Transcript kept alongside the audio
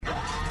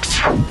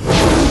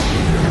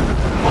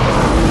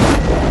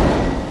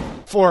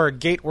For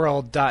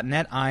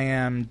GateWorld.net, I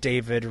am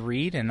David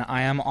Reed, and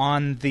I am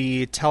on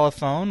the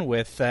telephone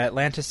with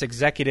Atlantis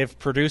executive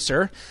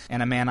producer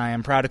and a man I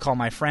am proud to call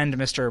my friend,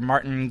 Mr.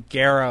 Martin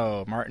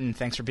Gero. Martin,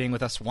 thanks for being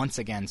with us once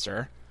again,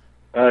 sir.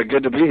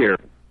 Good to be here.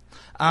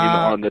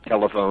 On the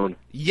telephone.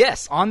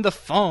 Yes, on the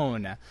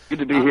phone. Good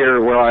to be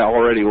here where I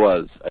already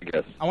was, I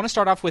guess. I want to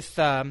start off with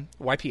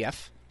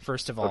YPF,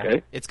 first of all.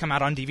 Okay. It's come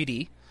out on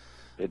DVD.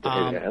 It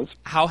has.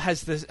 How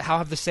have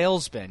the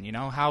sales been? You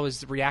know, how has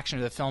the reaction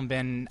to the film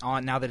been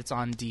on now that it's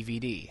on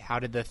DVD? How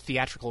did the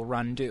theatrical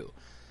run do?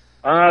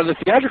 The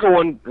theatrical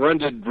run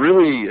did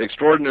really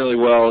extraordinarily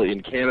well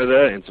in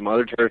Canada and some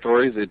other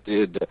territories. It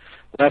did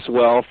less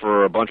well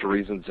for a bunch of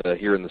reasons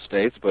here in the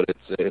States, but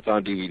it's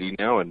on DVD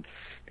now, and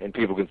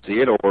people can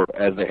see it, or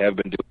as they have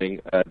been doing,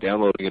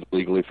 downloading it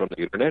illegally from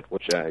the internet,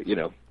 which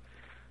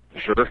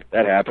sure,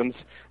 that happens.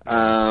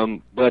 I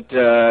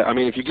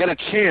mean, if you get a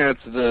chance,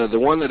 the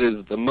one that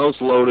is the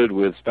most loaded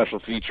with special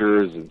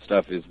features and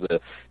stuff is the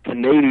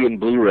Canadian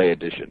Blu-ray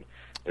edition.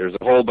 There's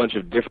a whole bunch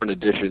of different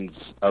editions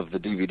of the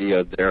DVD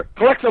out there.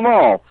 Collect them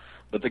all,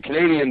 but the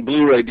Canadian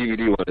Blu-ray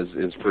DVD one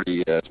is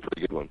pretty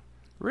good one.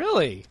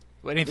 Really?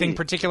 Anything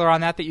particular on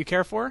that you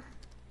care for?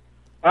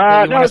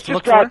 No, it's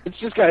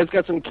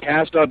got some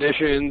cast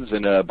auditions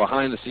and a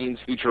behind the scenes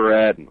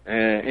featurette,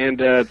 and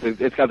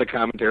it's got the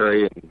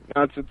commentary,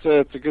 and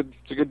it's a good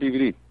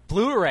DVD.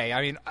 Blu-ray.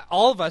 I mean,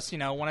 all of us,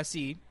 want to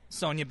see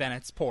Sonia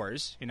Bennett's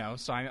pores,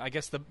 So I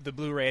guess the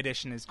Blu-ray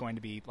edition is going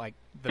to be like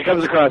it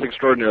comes across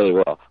extraordinarily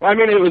well. I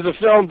mean, it was a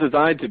film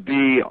designed to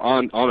be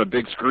on a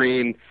big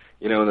screen,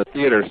 in the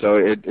theater, so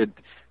it.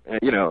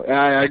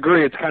 I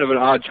agree. It's kind of an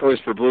odd choice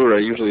for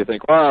Blu-ray. Usually, you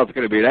think, well, it's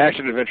going to be an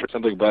action adventure or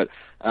something, but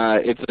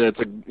I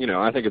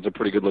think it's a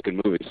pretty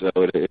good-looking movie. So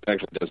it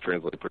actually does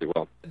translate pretty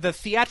well. The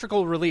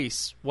theatrical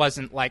release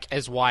wasn't like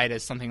as wide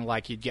as something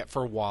like you'd get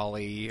for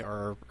WALL-E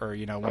or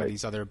one of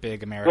these other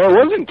big American. Well,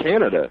 it was in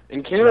Canada.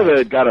 In Canada,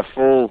 It got a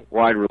full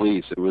wide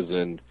release. It was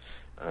in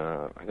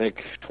I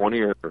think 20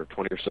 or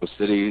so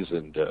cities,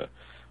 and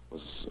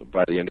was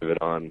by the end of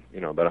it on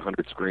about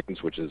 100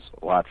 screens, which is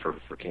a lot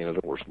for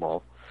Canada. We're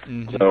small.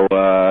 Mm-hmm. So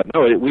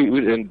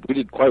we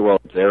did quite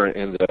well there,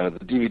 and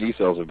the DVD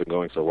sales have been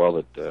going so well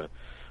that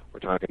we're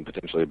talking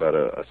potentially about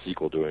a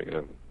sequel, doing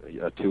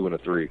a 2 and a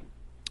 3.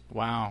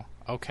 Wow.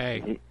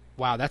 Okay. Mm-hmm.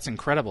 Wow, that's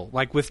incredible.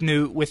 Like with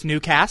new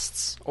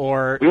casts,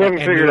 or we haven't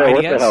figured out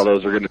what the hell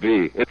those are going to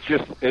be. It's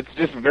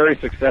just very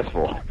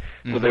successful.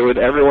 Mm-hmm. So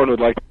everyone would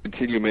like to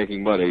continue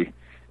making money,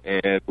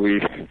 and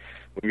we've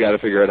got to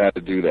figure out how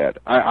to do that.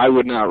 I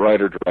would not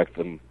write or direct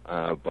them,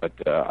 but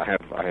I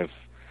have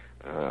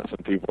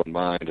some people in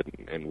mind,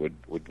 and would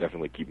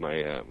definitely keep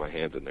my my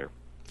hands in there.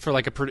 For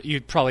like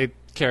you'd probably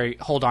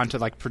hold on to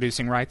like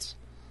producing rights.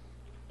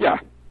 Yeah.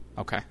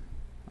 Okay.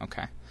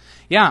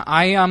 Yeah,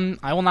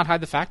 I will not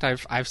hide the fact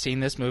I've seen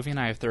this movie and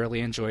I have thoroughly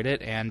enjoyed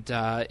it, and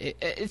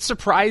it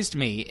surprised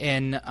me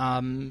in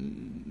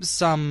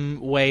some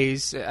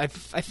ways. I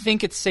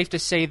think it's safe to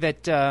say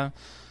that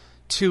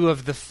 2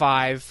 of the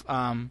 5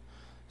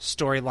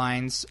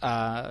 storylines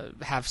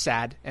have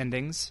sad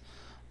endings.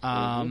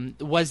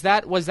 Was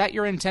that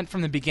your intent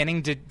from the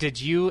beginning? Did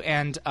you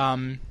and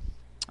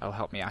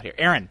help me out here,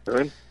 Aaron?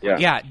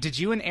 Yeah. Did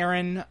you and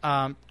Aaron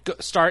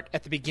start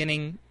at the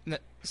beginning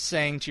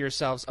saying to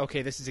yourselves,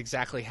 "Okay, this is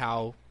exactly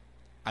how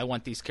I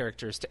want these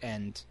characters to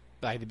end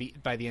by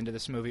the end of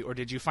this movie," or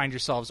did you find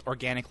yourselves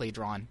organically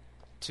drawn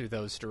to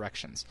those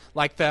directions?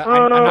 Like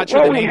I'm not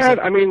sure. Well, we had.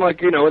 I mean,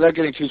 without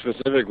getting too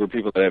specific with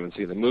people that haven't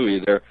seen the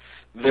movie,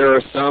 there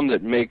are some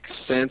that make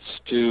sense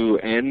to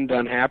end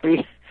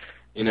unhappy.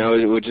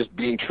 It would just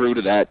being true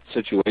to that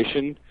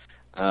situation.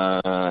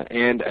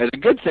 And the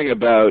good thing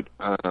about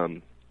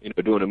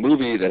doing a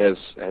movie that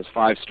has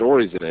 5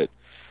 stories in it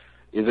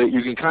is that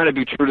you can kind of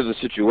be true to the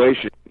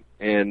situation.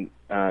 And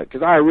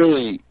because I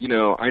really,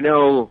 I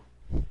know,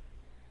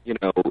 in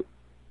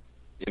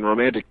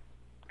romantic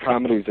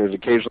comedies, there's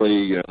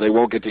occasionally, they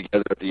won't get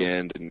together at the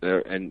end,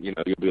 and you'll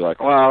be like,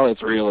 well,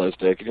 it's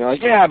realistic, and you're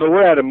like, yeah, but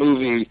we're at a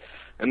movie,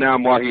 and now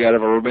I'm walking out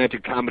of a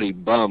romantic comedy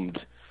bummed.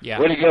 Yeah.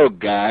 Way to go,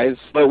 guys.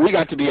 But we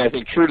got to be, I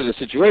think, true to the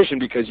situation,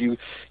 because you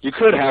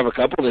could have a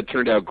couple that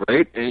turned out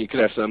great, and you could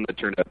have some that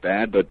turned out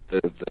bad, but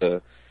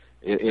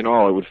in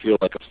all, it would feel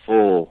like a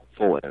full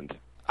end.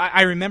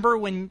 I remember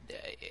when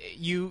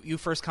you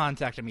first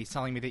contacted me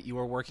telling me that you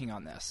were working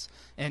on this.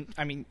 And,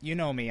 I mean, you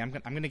know me. I'm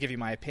going to give you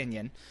my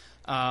opinion.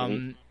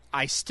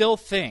 I still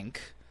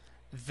think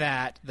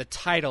that the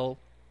title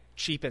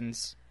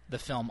cheapens the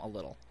film a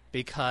little.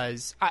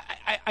 Because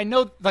I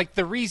know, like,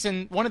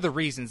 one of the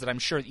reasons that I'm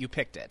sure that you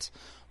picked it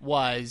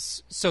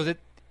was so that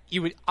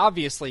you would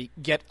obviously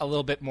get a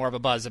little bit more of a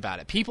buzz about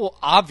it. People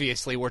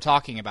obviously were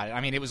talking about it.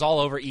 I mean, it was all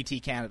over E.T.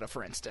 Canada,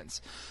 for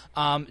instance.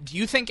 Do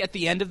you think at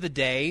the end of the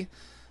day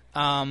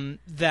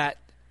that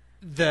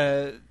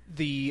the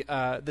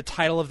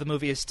title of the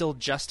movie is still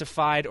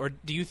justified, or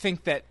do you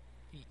think that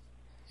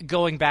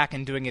going back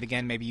and doing it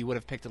again, maybe you would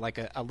have picked like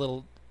a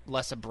little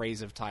less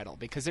abrasive title?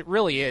 Because it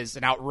really is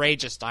an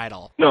outrageous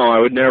title. No, I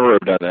would never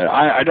have done that.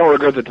 I don't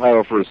regret the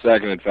title for a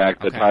second. In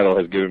fact, the Okay. title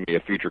has given me a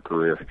future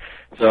career.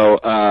 So,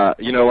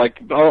 like,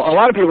 a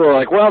lot of people are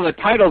like, well, the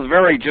title's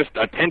very just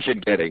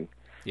attention-getting.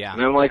 Yeah.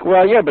 And I'm like,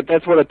 well, yeah, but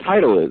that's what a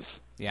title is.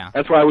 Yeah.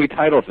 That's why we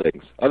title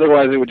things.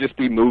 Otherwise, it would just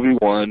be movie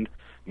 1,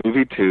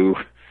 movie 2,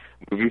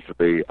 movie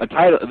 3. A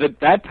title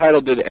that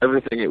title did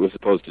everything it was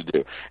supposed to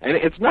do. And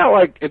it's not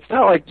like it's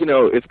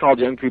called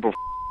Young People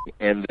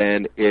and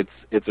then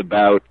it's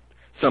about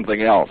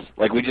something else.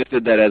 Like we just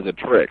did that as a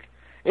trick.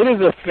 It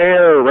is a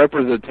fair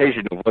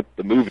representation of what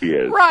the movie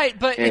is. Right,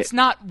 but it's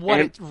not what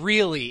it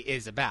really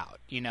is about,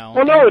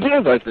 Well, no, it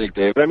is, I think,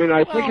 Dave. I mean,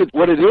 I think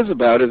what it is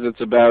about is it's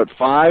about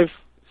 5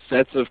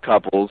 sets of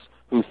couples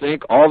who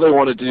think all they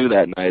want to do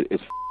that night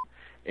is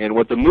and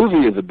what the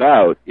movie is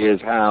about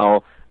is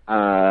how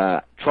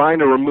trying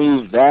to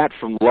remove that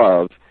from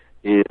love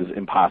is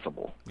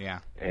impossible. Yeah.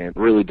 And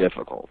really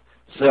difficult.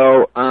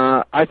 So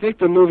I think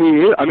the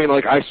movie is, I mean,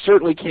 like, I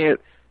certainly can't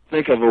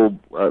think of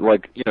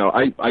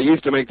I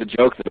used to make the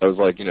joke that I was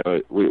like,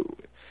 it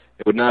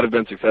would not have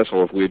been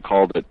successful if we had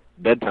called it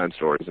Bedtime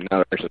Stories, and now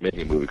they're actually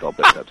making a movie called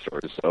Bedtime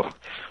Stories, so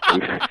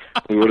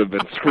we would have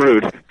been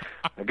screwed.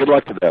 Good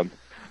luck to them.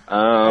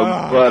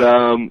 But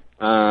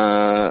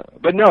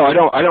no, I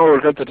don't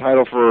regret the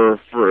title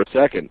for a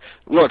second.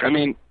 Look, I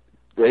mean,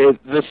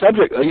 the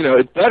subject,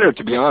 it's better,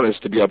 to be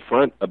honest, to be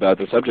upfront about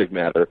the subject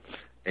matter,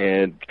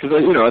 and because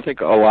I think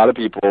a lot of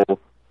people,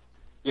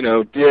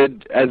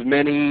 did as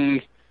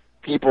many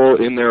people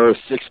in their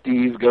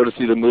 60s go to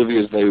see the movie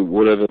as they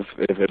would have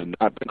if it had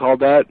not been called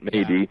that,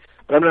 maybe. Yeah.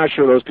 But I'm not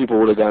sure those people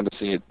would have gone to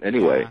see it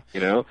anyway,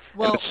 Well,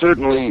 and it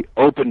certainly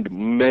opened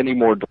many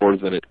more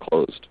doors than it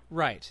closed.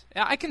 Right.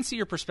 I can see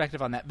your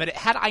perspective on that. But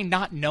had I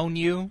not known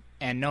you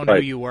and known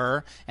who you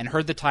were and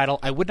heard the title,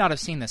 I would not have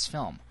seen this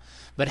film.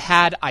 But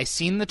had I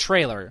seen the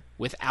trailer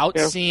without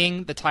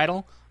seeing the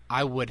title,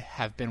 I would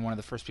have been one of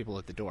the first people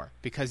at the door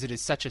because it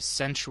is such a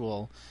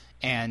sensual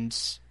and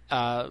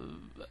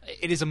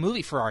it is a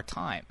movie for our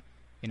time.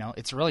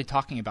 It's really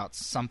talking about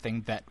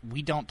something that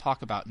we don't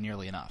talk about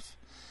nearly enough.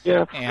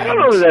 Yeah, I don't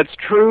know that that's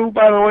true,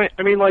 by the way.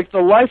 I mean, like,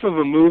 the life of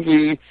a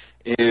movie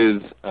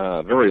is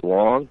very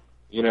long,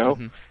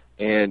 mm-hmm.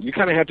 and you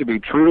kind of have to be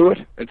true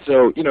to it. And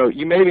so,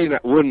 you maybe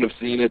wouldn't have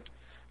seen it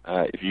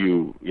if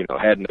you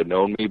hadn't have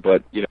known me,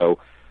 but,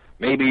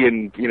 maybe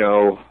in,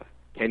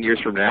 10 years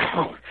from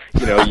now,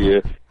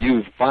 you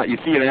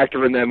see an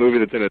actor in that movie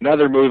that's in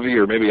another movie,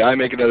 or maybe I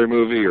make another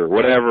movie or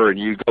whatever, and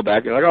you go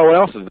back and you're like, oh, what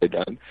else have they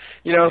done?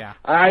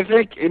 I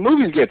think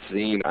movies get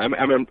seen. I'm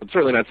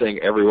certainly not saying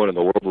everyone in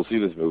the world will see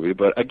this movie,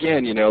 but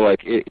again,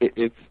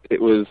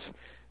 it was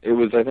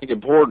I think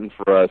important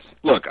for us.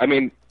 Look, I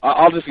mean,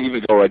 I'll just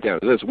even go right down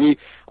to this.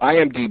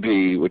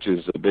 IMDb, which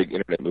is a big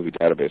internet movie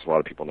database, a lot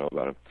of people know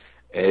about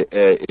it.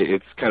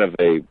 It's kind of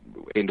a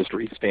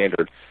industry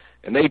standard,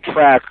 and they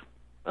track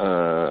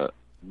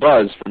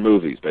buzz for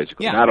movies,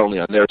 basically, not only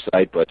on their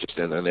site, but just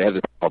and they have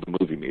this called the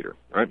Movie Meter,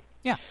 right?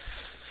 Yeah.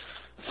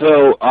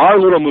 So our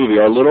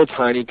little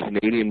tiny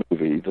Canadian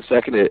movie, the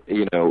second it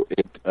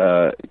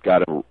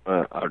got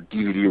a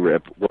DVD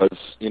rip, was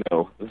this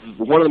is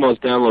one of the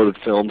most downloaded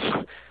films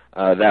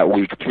that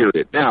week.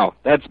 Period. Now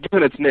that's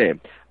given its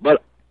name,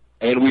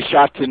 and we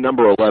shot to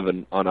number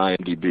 11 on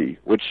IMDb,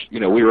 which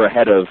we were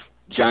ahead of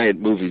giant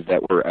movies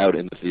that were out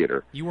in the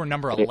theater. You were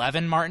number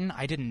 11, Martin?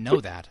 I didn't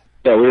know that.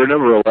 Yeah, we were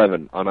number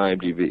 11 on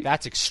IMDb.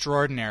 That's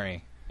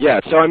extraordinary.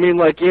 Yeah, so I mean,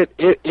 like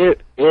the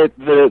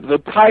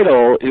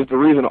title is the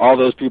reason all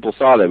those people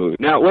saw that movie.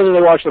 Now, whether they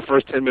watched the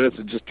first 10 minutes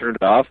and just turned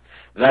it off,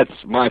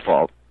 that's my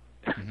fault.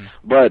 Mm-hmm.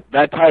 But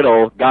that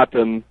title got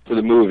them to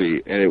the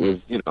movie, and it was,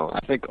 I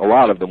think a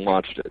lot of them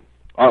watched it.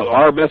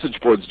 Our message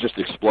boards just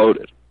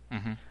exploded.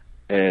 Mm-hmm.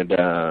 And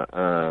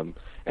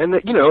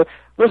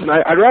listen,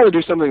 I'd rather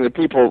do something that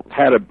people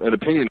had an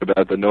opinion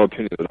about than no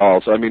opinion at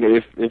all. So I mean,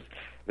 if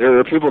there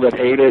are people that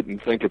hate it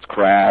and think it's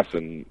crass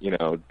and,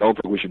 don't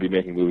think we should be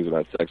making movies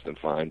about sex, then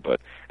fine. But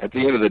at the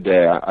end of the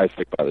day, I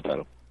stick by the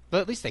title.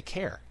 But at least they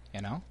care,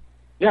 Yeah,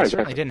 they exactly.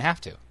 certainly didn't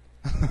have to.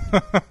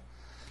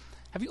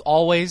 Have you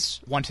always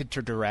wanted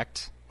to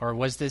direct, or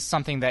was this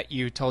something that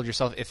you told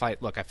yourself, if I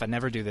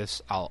never do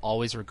this, I'll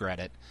always regret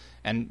it,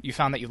 and you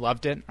found that you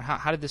loved it?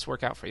 How did this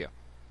work out for you?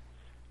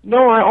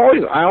 No, I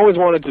always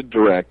wanted to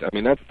direct. I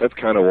mean, that's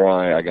kind of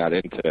why I got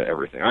into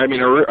everything. I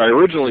mean, I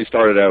originally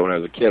started out when I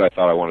was a kid. I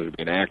thought I wanted to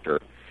be an actor,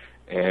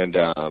 and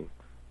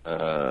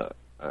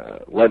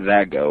let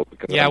that go.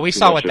 Yeah, we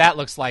saw what that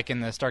looks like in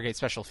the Stargate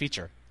special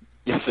feature.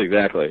 Yes,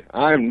 exactly.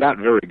 I'm not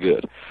very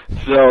good,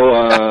 so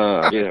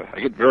I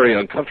get very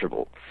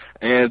uncomfortable,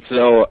 and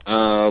so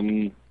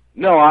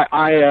no, I'm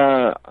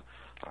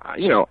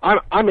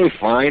a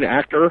fine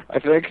actor. I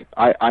think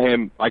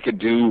I could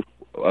do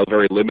a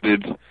very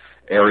limited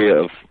area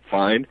of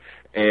fine,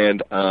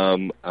 and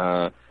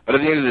but at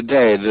the end of the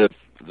day,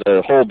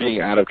 the whole being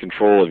out of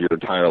control of your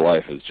entire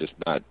life is just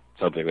not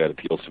something that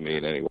appeals to me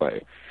in any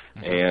way.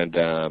 Mm-hmm.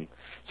 And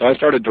so I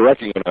started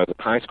directing when I was in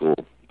high school,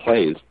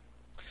 plays,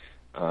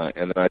 and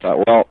then I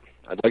thought, well,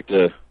 I'd like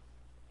to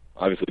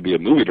obviously be a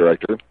movie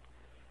director,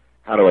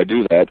 how do I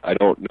do that? I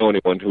don't know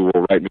anyone who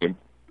will write me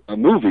a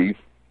movie,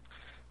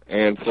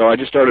 and so I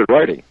just started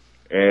writing,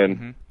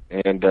 and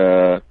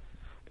it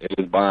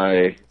is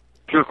by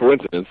pure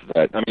coincidence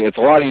that, I mean, it's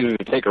a lot easier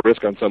to take a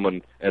risk on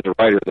someone as a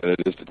writer than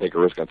it is to take a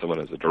risk on someone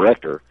as a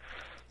director.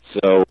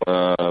 So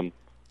I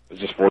was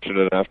just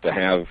fortunate enough to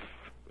have,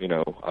 you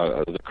know,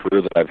 the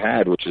career that I've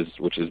had, which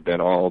has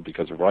been all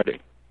because of writing.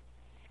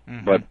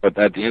 But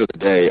at the end of the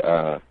day,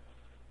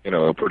 you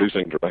know,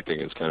 producing and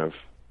directing is kind of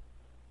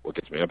what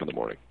gets me up in the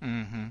morning.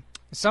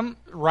 Some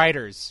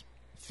writers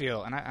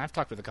feel, and I've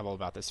talked with a couple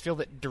about this, feel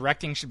that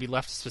directing should be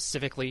left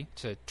specifically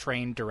to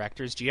trained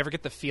directors. Do you ever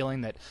get the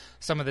feeling that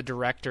some of the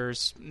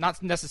directors,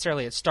 not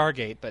necessarily at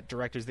Stargate, but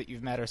directors that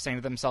you've met are saying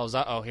to themselves,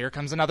 uh-oh, here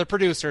comes another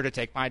producer to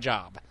take my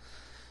job?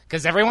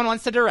 Because everyone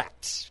wants to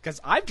direct. Because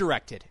I've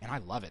directed, and I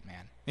love it,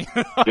 man.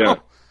 Yeah.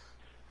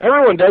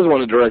 Everyone does want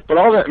to direct, but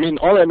all that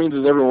means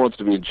is everyone wants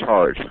to be in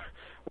charge,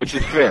 which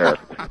is fair.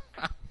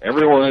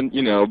 Everyone,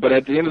 you know, but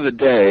at the end of the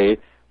day,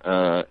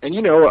 and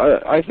you know,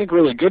 I think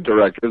really good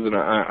directors, and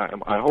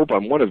I hope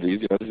I'm one of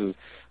these. You know, this is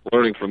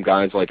learning from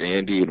guys like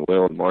Andy and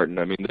Will and Martin.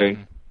 I mean, they're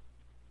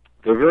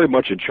very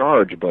much in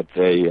charge, but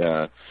they,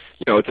 you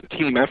know, it's a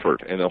team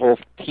effort, and the whole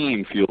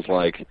team feels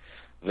like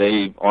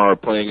they are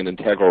playing an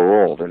integral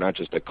role. They're not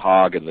just a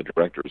cog in the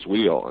director's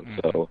wheel,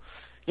 and so,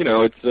 you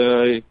know, it's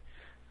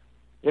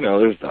you know,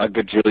 there's a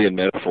gajillion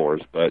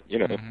metaphors, but you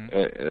know,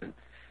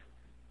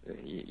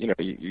 you know,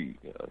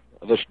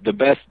 the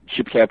best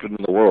ship captain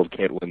in the world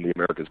can't win the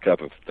America's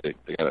Cup if they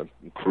got a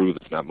crew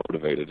that's not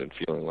motivated and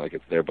feeling like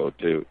it's their boat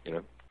too. You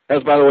know, that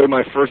was, by the way,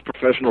 my first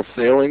professional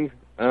sailing.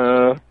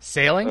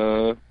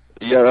 Sailing?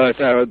 Yeah,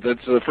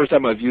 that's the first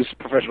time I've used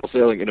professional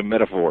sailing in a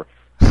metaphor.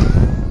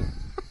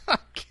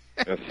 Okay.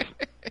 Yes.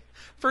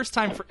 First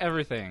time for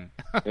everything.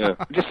 Yeah,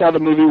 just saw the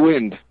movie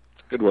Wind.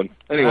 Good one.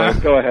 Anyway,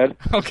 go ahead.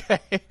 Okay.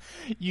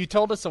 You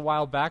told us a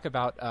while back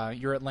about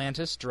your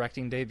Atlantis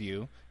directing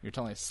debut. You're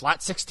telling us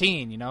Slot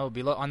 16, you know,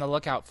 be on the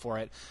lookout for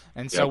it.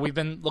 And so we've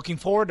been looking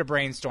forward to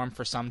Brainstorm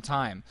for some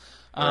time.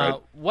 Right.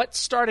 What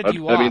started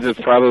you off? That means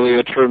it's probably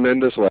a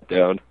tremendous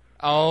letdown.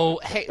 Oh,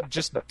 hey,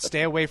 just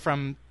stay away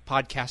from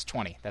podcast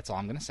 20. That's all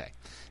I'm going to say.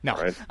 No.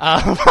 Right.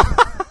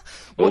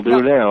 We'll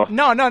do now.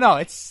 No.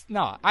 It's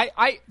no.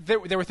 There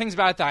were things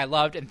about it that I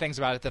loved and things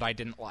about it that I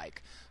didn't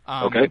like.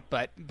 Okay.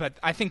 But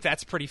I think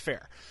that's pretty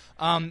fair.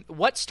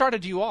 What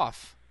started you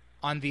off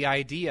on the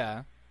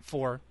idea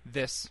for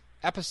this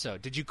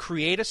episode? Did you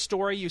create a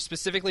story you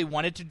specifically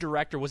wanted to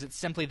direct, or was it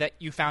simply that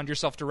you found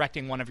yourself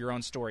directing one of your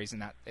own stories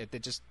and that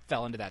it just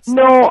fell into that?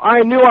 No,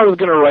 I knew I was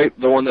going to write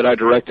the one that I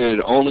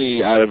directed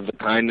only out of the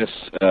kindness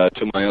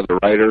to my other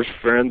writers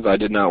friends. I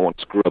did not want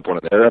to screw up one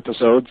of their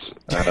episodes.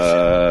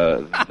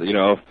 You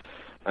know,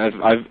 I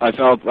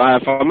felt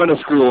if I'm going to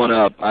screw one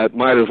up, it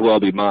might as well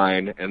be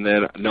mine, and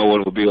then no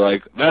one will be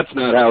like, "That's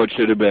not how it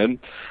should have been."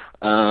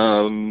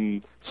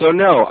 So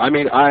no, I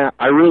mean, I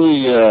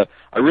really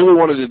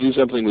wanted to do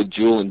something with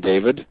Jewel and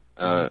David,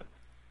 because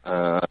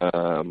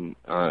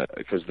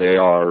they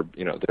are,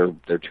 you know,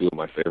 they're two of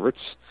my favorites,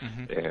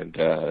 and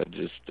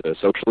just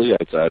socially,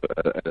 as well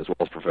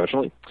as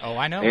professionally. Oh,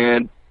 I know.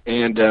 And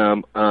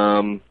I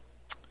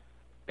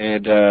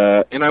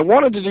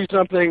wanted to do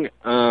something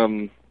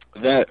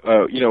that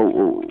you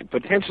know,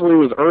 potentially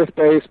was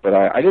Earth-based, but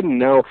I didn't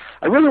know.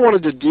 I really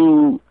wanted to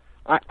do.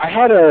 I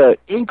had a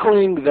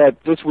inkling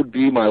that this would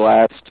be my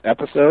last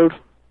episode,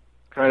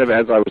 kind of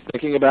as I was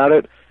thinking about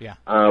it. Yeah.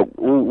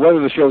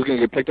 Whether the show was going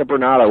to get picked up or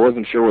not, I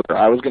wasn't sure whether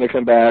I was going to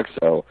come back.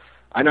 So,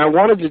 and I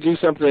wanted to do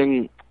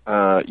something,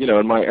 you know,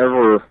 in my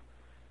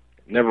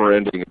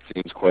never-ending, it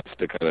seems, quest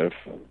to kind of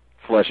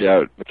flesh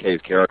out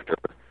McKay's character.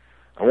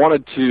 I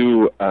wanted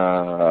to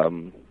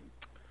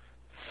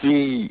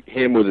see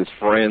him with his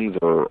friends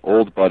or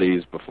old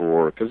buddies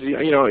before, because,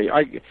 you know,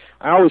 I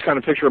always kind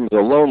of picture him as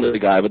a lonely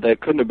guy, but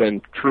that couldn't have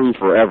been true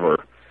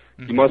forever.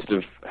 He must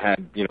have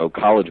had, you know,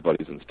 college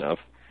buddies and stuff.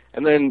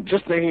 And then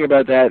just thinking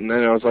about that, and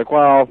then I was like,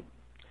 well,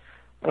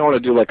 I don't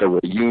want to do like a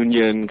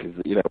reunion, because,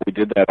 you know, we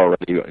did that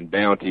already in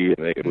Bounty,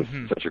 and it was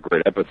such a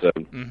great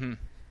episode.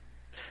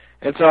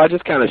 And so I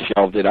just kind of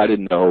shelved it. I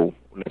didn't know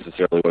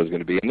necessarily what it was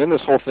going to be. And then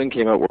this whole thing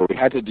came out where we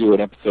had to do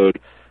an episode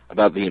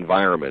about the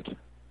environment.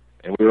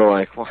 And we were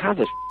like, well, how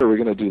the are we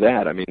going to do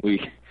that? I mean,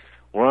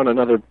 we're on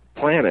another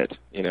planet,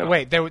 you know.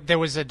 Wait, there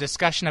was a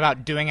discussion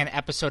about doing an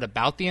episode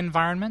about the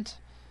environment?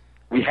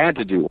 We had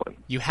to do one.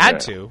 You had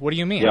to? What do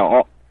you mean?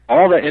 Yeah,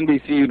 all the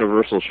NBC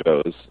Universal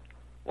shows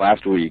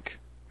last week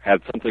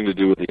had something to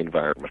do with the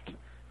environment.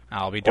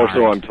 I'll be darned. Or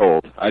so I'm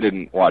told. I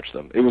didn't watch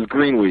them. It was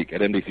Green Week at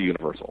NBC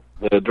Universal.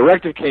 The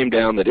directive came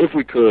down that if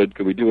we could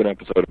we do an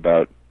episode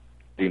about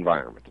the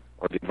environment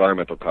or the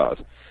environmental cause?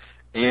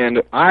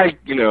 And I,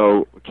 you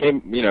know,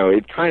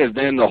 it kind of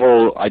then the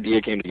whole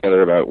idea came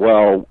together about,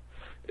 well,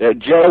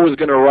 Joe was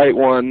going to write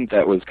one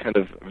that was kind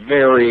of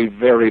very,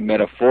 very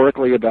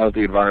metaphorically about the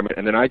environment,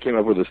 and then I came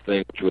up with this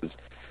thing which was,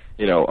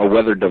 you know, a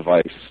weather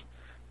device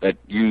that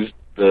used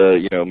the,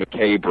 you know,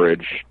 McKay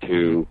bridge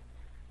to,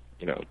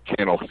 you know,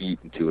 channel heat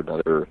into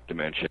another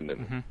dimension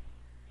and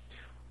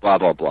blah,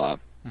 blah, blah.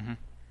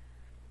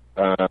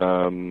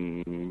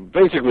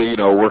 basically,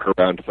 work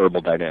around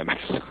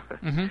thermodynamics.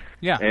 Mm-hmm.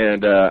 Yeah.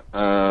 And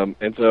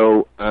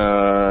so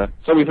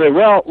we say,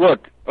 well,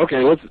 look,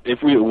 okay,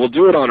 we'll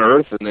do it on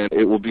Earth, and then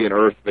it will be an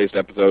Earth-based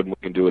episode, and we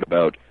can do it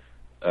about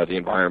the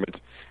environment.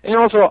 And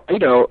also,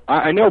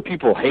 I know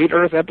people hate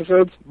Earth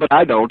episodes, but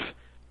I don't.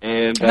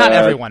 And not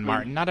everyone,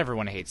 Martin. Not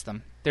everyone hates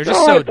them. They're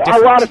just so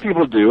different. A lot of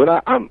people do,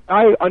 and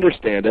I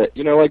understand it.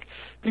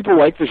 People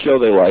like the show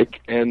they like,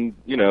 and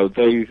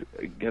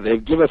they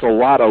give us a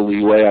lot of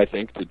leeway, I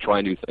think, to try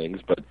new things.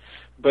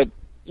 But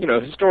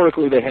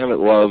historically they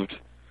haven't loved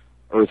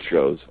Earth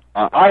shows.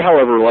 I,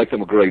 however, like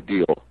them a great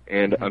deal,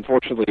 and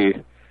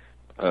unfortunately,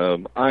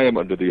 I am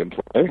under the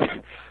employ,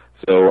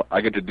 so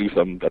I get to do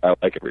some that I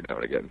like every now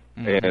and again.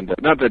 Mm-hmm. And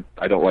not that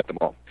I don't like them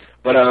all,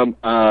 but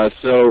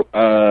so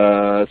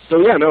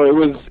yeah, no, it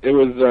was.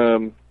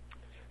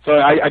 So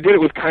I did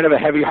it with kind of a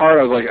heavy heart.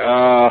 I was like, it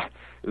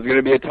was going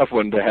to be a tough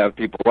one to have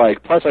people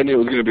like. Plus, I knew it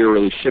was going to be a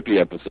really shippy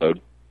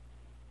episode.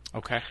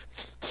 Okay.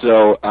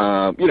 So,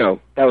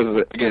 that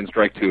was, again,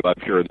 strike two,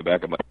 I'm sure, in the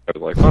back of my head. I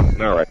was like,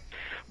 all right.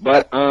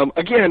 But,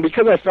 again,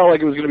 because I felt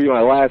like it was going to be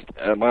my last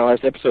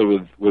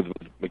episode with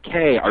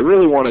McKay, I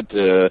really wanted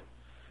to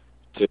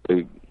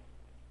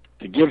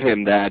give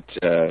him to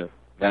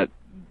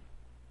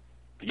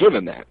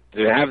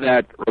have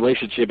that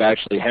relationship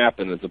actually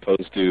happen as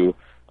opposed to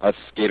us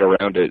skate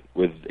around it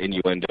with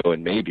innuendo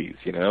and maybes,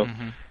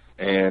 Mm-hmm.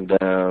 And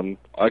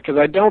because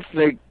I don't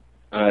think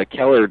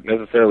Keller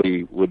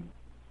necessarily would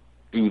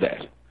do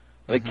that.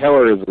 I think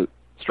Keller is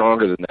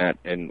stronger than that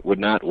and would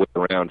not wait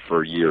around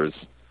for years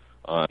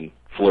on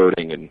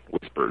flirting and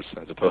whispers,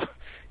 I suppose.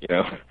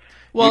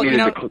 Well, he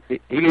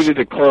needed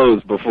to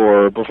close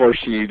before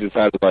she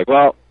decided, like,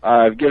 well,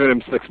 I've given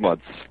him 6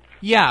 months.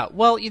 Yeah,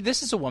 well,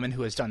 this is a woman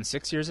who has done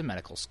 6 years of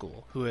medical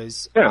school, who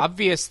is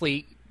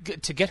obviously,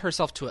 to get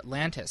herself to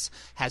Atlantis,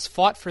 has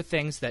fought for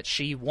things that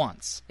she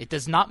wants. It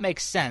does not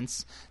make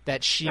sense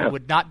that she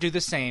would not do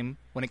the same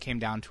when it came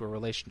down to a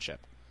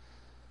relationship.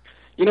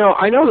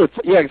 I know that.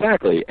 Yeah,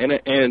 exactly. And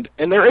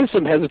there is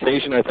some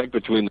hesitation, I think,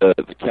 between the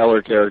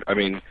Keller character. I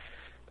mean,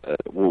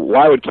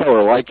 why would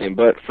Keller like him?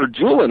 But for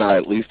Jewel and I,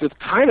 at least, it's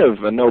kind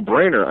of a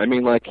no-brainer. I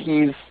mean, like,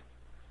 he's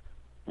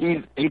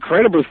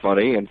incredibly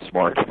funny and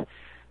smart.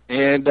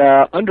 And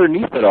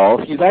underneath it all,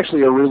 he's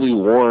actually a really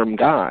warm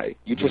guy.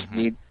 You just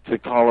need to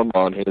call him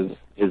on his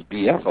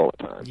BS all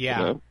the time.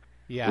 Yeah.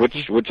 Yeah.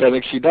 Which I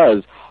think she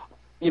does.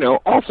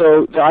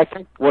 Also, I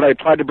think what I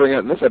tried to bring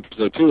out in this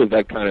episode, too, is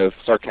that kind of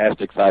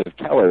sarcastic side of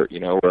Keller,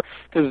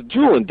 because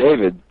Jewel and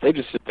David, they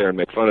just sit there and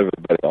make fun of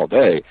everybody all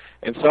day.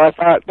 And so I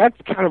thought that's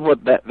kind of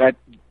what that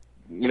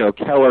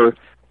Keller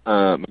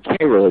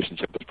McKay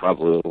relationship is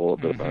probably a little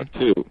bit about,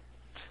 too.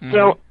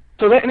 Mm-hmm.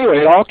 So that, anyway,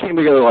 it all came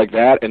together like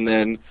that, and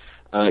then,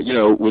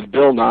 with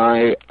Bill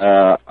Nye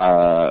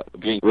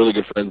being really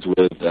good friends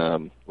with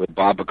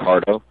Bob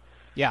Picardo,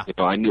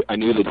 I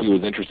knew that he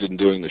was interested in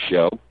doing the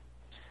show.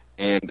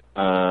 And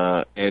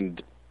I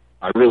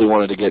really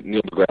wanted to get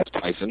Neil deGrasse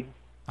Tyson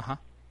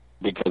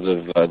because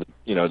of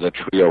the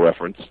trio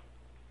reference.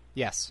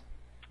 Yes.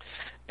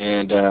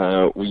 And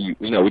we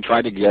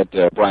tried to get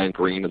Brian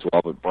Greene as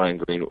well, but Brian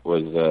Greene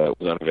was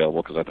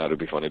unavailable because I thought it'd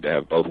be funny to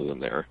have both of them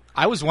there.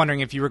 I was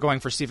wondering if you were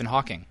going for Stephen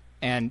Hawking,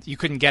 and you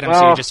couldn't get him,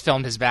 so you just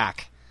filmed his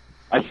back.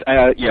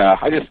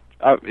 Stephen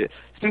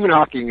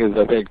Hawking is,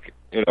 I think,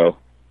 is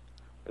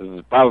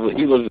probably,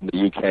 he lives in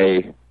the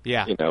UK.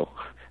 Yeah.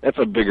 That's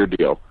a bigger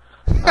deal.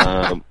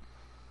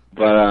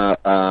 But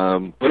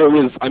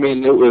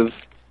it was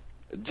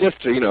just,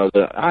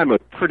 I'm a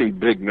pretty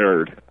big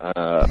nerd.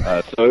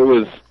 So it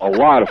was a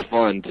lot of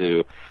fun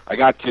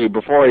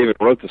before I even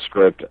wrote the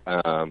script,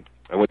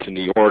 I went to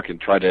New York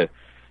and tried to,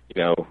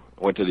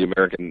 went to the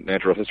American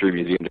Natural History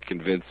Museum to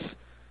convince,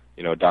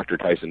 Dr.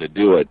 Tyson to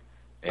do it.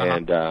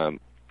 And,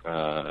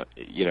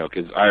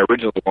 because I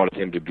originally wanted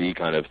him to be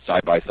kind of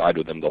side by side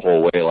with him the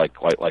whole way, like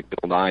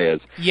Bill Nye is.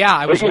 Yeah,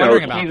 I was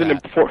wondering about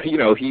that.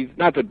 He's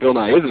not that Bill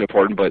Nye isn't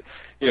important, but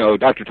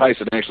Dr.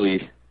 Tyson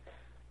actually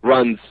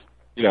runs,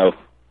 the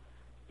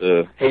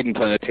Hayden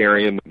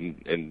Planetarium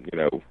and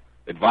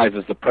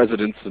advises the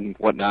presidents and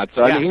whatnot.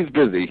 So I mean, he's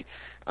busy,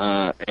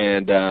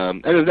 and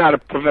is not a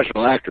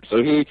professional actor.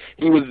 So he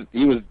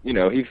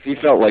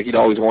felt like he'd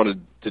always wanted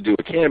to do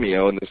a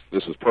cameo, and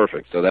this was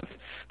perfect. So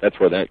that's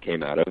where that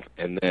came out of.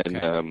 And then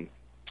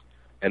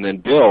and then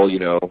Bill,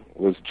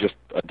 was just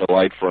a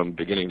delight from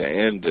beginning to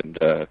end, and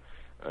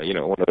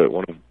one of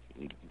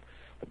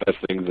the best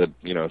things that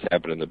has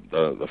happened in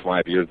the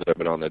 5 years that I've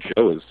been on that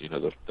show is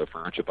the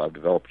friendship I've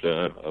developed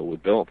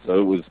with Bill.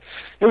 So it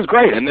was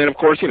great. And then of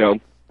course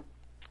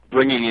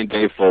bringing in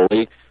Dave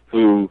Foley,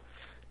 who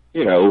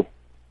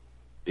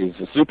is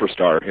a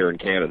superstar here in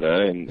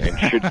Canada and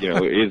should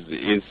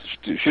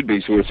should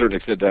be to a certain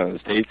extent down in the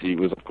States. He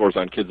was of course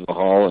on Kids in the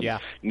Hall and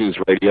News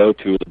Radio,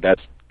 two of the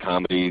best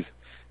comedies.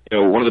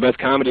 One of the best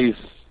comedies.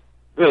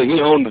 Really,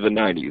 he owned the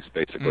 '90s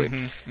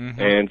basically,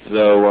 and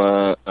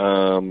so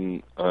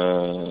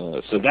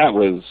so that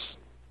was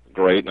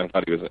great, and I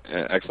thought he was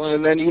excellent.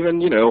 And then even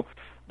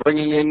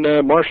bringing in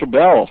Marshall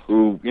Bell,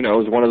 who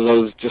is one of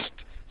those just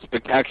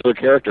spectacular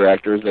character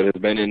actors that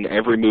has been in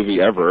every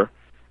movie ever.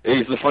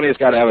 He's the funniest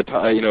guy to have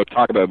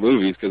talk about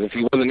movies, because if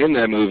he wasn't in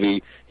that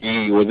movie,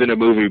 he was in a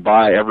movie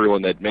by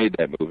everyone that made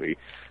that movie.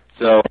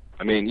 So,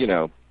 I mean,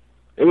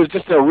 it was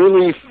just a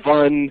really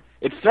fun.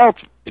 It felt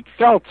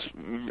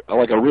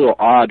like a real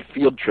odd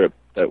field trip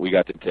that we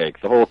got to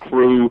take. The whole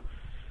crew,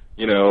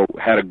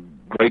 had a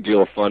great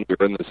deal of fun. We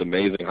were in this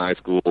amazing high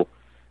school,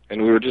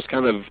 and we were just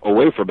kind of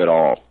away from it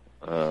all.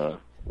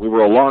 We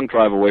were a long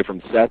drive away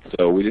from set,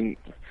 so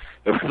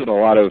there wasn't a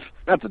lot of,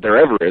 not that there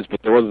ever is,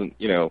 but there wasn't,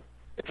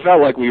 it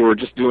felt like we were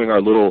just doing a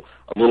little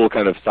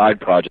kind of side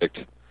project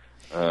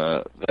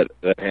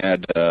that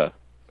had a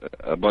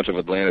bunch of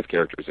Atlantis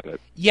characters in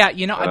it. Yeah,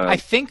 I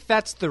think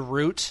that's the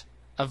root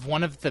of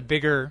one of the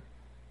bigger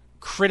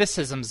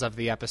criticisms of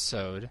the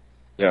episode.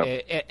 Yeah,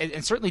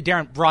 and certainly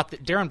Darren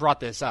brought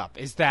this up,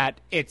 is that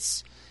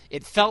it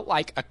felt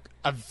like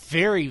a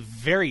very,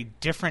 very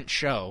different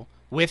show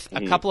with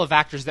a couple of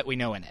actors that we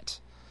know in it.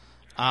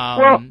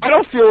 Well, I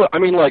don't feel,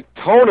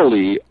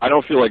 tonally, I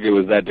don't feel like it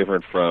was that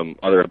different from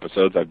other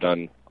episodes I've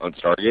done on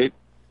Stargate,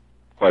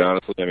 quite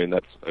honestly. I mean,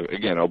 that's,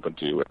 again, open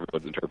to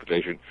everyone's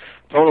interpretation.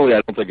 Tonally,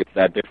 I don't think it's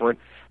that different,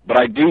 but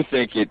I do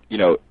think it,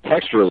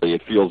 texturally,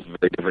 it feels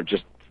very different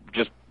just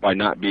by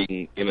not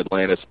being in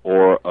Atlantis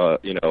or,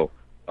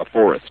 a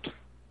forest.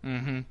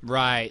 Mm-hmm.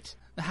 Right.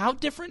 How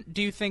different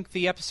do you think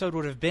the episode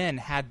would have been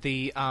had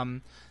the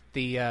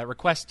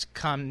request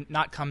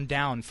not come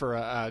down for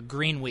a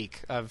green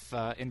week of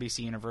NBC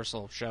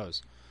Universal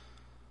shows?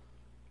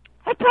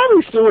 I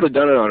probably still would have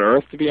done it on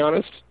Earth, to be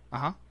honest.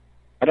 Uh-huh.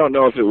 I don't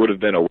know if it would have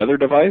been a weather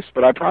device,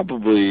 but I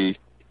probably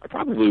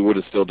would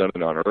have still done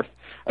it on Earth.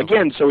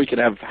 Again, so we could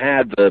have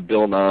had the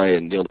Bill Nye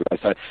and Neil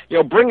deGrasse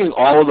Tyson. Bringing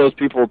all of those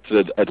people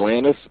to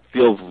Atlantis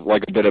feels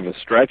like a bit of a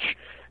stretch,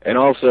 and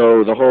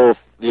also the whole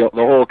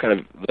kind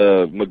of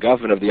the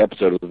MacGuffin of the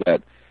episode was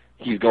that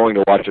he's going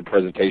to watch a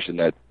presentation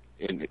that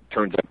it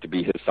turns out to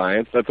be his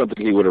science. That's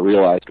something he would have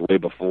realized way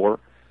before.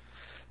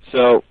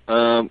 So,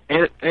 and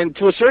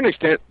to a certain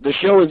extent, the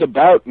show is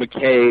about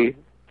McKay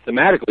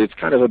thematically. It's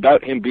kind of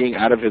about him being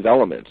out of his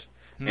element,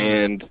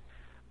 and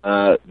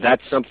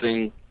that's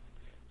something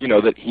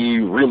that he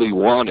really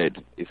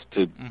wanted, is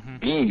to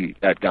be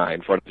that guy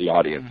in front of the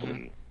audience,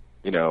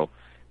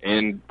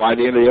 and by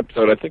the end of the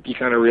episode, I think he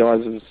kind of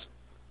realizes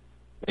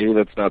maybe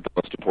that's not the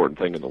most important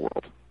thing in the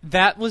world.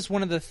 That was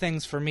one of the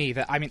things for me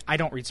that, I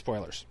don't read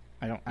spoilers.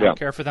 I don't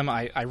care for them.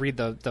 I read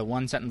the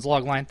one sentence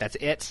log line. That's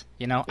it.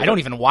 I don't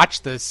even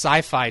watch the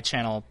Sci-Fi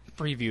Channel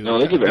preview. No,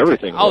 they give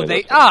everything.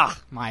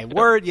 My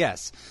word,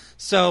 yes.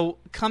 So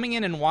coming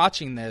in and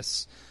watching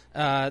this,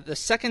 the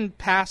second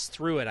pass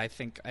through it, I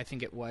think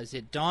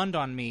it dawned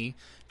on me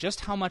just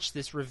how much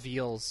this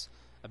reveals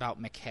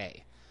about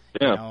McKay.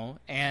 Yeah.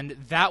 And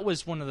that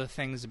was one of the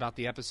things about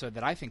the episode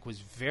that I think was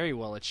very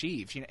well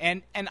achieved.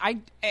 And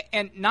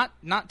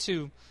not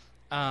to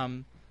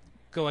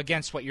go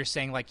against what you're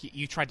saying, like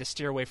you tried to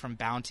steer away from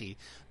Bounty,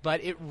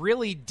 but it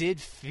really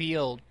did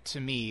feel to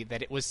me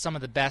that it was some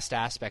of the best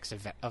aspects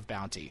of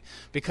Bounty,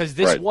 because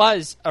this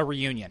was a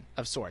reunion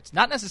of sorts,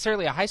 not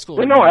necessarily a high school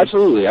reunion. No,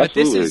 absolutely. But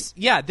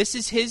this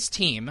is his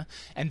team,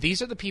 and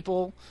these are the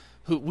people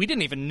who we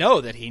didn't even know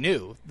that he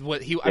knew.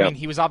 I mean,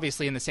 he was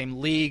obviously in the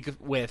same league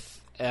with.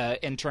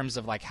 In terms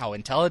of like how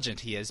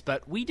intelligent he is,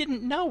 but we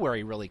didn't know where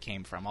he really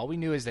came from. All we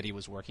knew is that he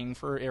was working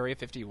for Area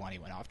 51. He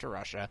went off to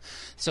Russia,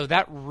 so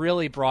that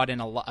really brought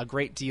in a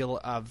great deal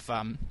of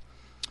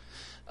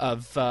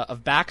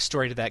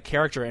backstory to that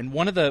character. And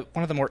one of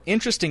the more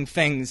interesting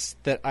things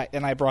that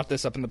I brought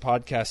this up in the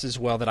podcast as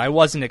well, that I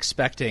wasn't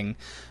expecting,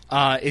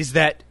 is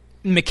that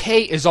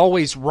McKay is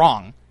always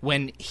wrong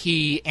when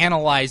he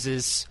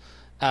analyzes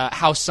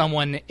how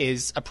someone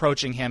is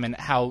approaching him and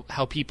how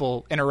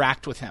people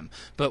interact with him.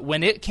 But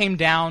when it came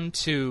down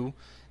to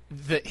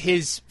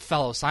his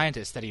fellow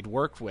scientists that he'd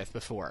worked with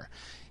before,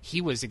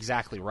 he was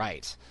exactly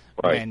right.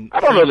 Right. I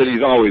don't know that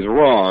he's always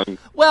wrong.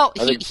 Well,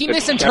 he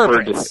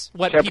misinterprets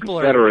what people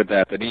are. Better at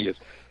that than he is.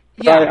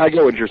 Yeah. I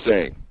get what you're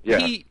saying. Yeah.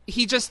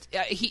 He just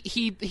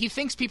he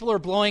thinks people are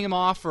blowing him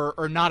off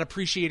or not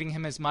appreciating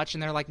him as much,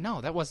 and they're like,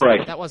 no, that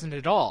wasn't it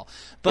at all.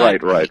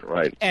 But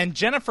right. And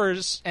Jennifer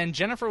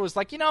was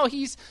like,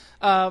 he's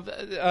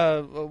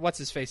what's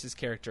his face's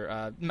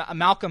character,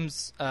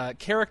 Malcolm's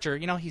character.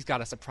 He's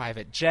got us a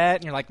private jet,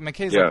 and you're like,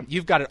 McKay's like,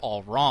 you've got it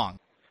all wrong.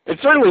 It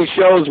certainly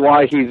shows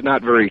why he's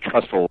not very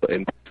trustful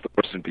in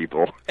person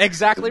people.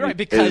 Exactly right,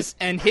 because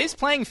in his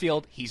playing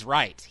field, he's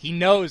right. He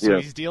knows who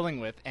he's dealing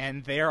with,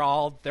 and they're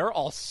all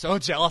so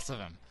jealous of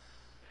him.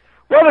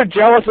 Well, they're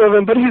jealous of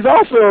him, but he's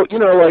also,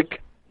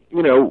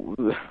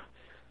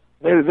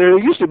 there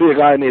used to be a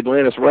guy in the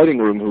Atlantis writing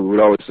room who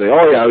would always say,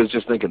 "Oh yeah, I was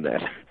just thinking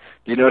that."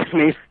 You know what I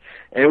mean?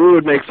 And we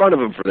would make fun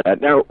of him for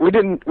that. Now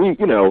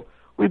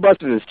we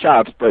busted his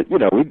chops, but we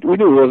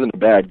knew he wasn't a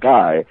bad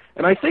guy,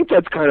 and I think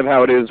that's kind of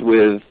how it is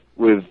with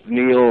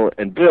Neil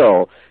and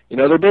Bill.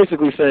 They're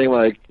basically saying,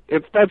 like,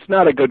 if that's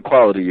not a good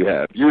quality you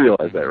have, you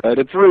realize that, right?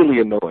 It's really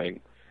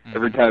annoying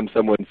every time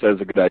someone says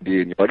a good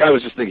idea, and you're like, I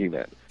was just thinking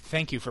that.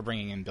 thank you for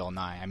bringing in Bill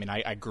Nye. I mean,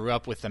 I grew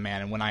up with the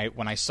man, and when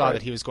I saw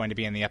that he was going to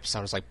be in the episode,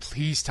 I was like,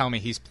 please tell me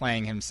he's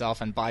playing himself,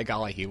 and by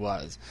golly, he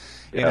was.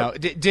 You know,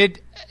 he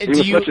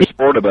was such a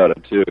sport about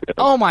it too. You know?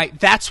 Oh my,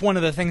 that's one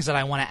of the things that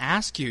I want to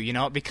ask you. You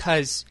know,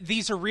 because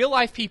these are real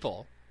life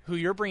people who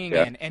you're bringing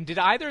in, and did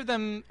either of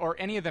them or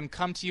any of them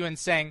come to you and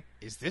saying,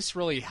 "Is this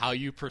really how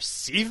you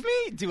perceive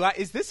me?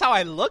 Is this how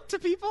I look to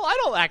people? I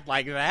don't act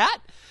like that."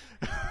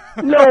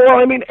 No, well,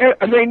 I mean,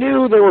 they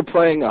knew they were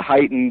playing a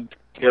heightened,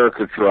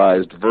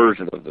 caricaturized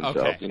version of themselves.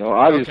 Okay. You know,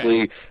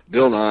 obviously,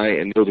 Bill Nye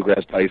and Neil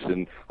deGrasse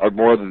Tyson are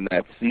more than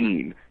that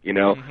scene. You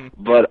know,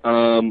 but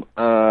no,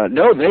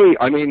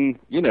 I mean,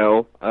 you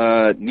know,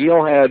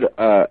 Neil had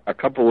a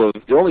couple of.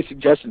 The only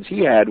suggestions he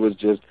had was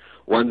just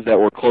ones that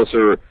were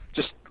closer,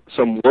 just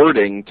some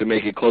wording to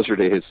make it closer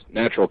to his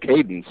natural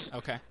cadence.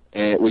 Okay.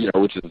 And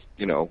which is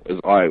as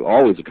I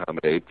always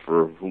accommodate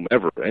for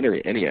whomever,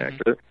 any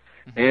actor.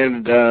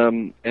 And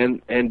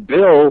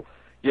Bill,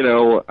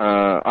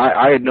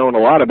 I had known a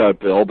lot about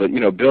Bill, but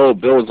Bill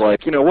was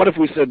like, what if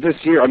we said this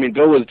here? I mean,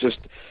 Bill was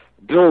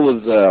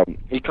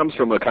he comes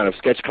from a kind of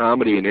sketch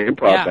comedy and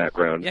improv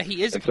background. Yeah,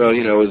 he is. And so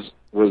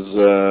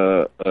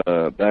was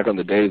back on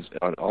the days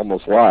on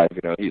Almost Live.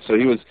 So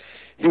he was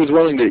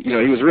willing to,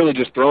 he was really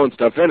just throwing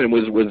stuff in and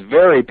was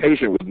very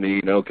patient with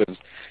me, because.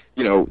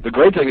 The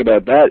great thing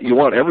about that, you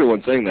want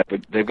everyone saying that,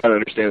 but they've got to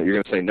understand that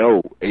you're going to say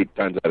no 8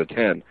 times out of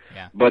 10.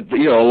 Yeah. But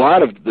a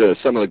lot of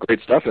some of the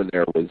great stuff in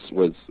there was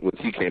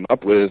he came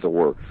up with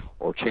or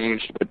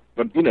changed.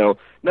 But no,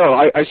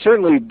 I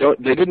certainly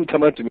don't. They didn't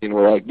come up to me and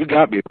were like, "You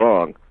got me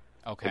wrong."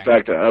 Okay. In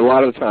fact, a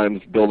lot of the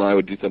times Bill Nye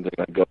would do something,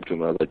 and I'd go up to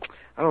him and I was like,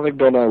 "I don't think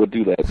Bill Nye would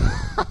do that."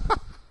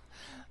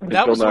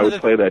 Bill Nye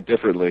would play that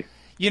differently.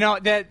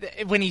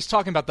 That when he's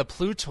talking about the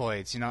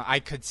Plutoids, I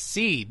could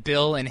see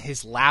Bill in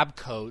his lab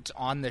coat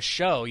on the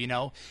show.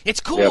 It's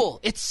cool.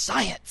 Yep. It's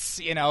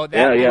science. That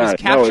was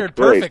captured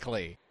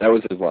perfectly. That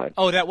was his line.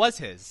 Oh, that was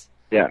his.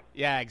 Yeah.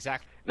 Yeah,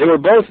 exactly. They were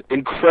both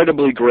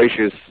incredibly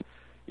gracious,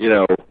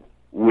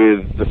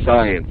 with the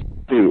science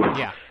too.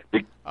 Yeah.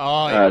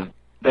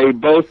 They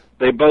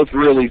both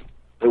really.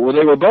 Well,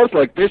 they were both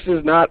like, this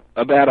is not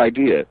a bad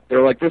idea. They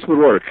were like, this would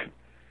work.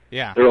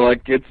 Yeah. They're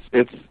like, it's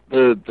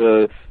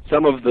the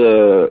some of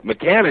the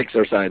mechanics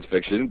are science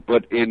fiction,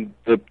 but in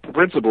the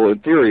principle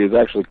and theory is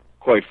actually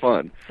quite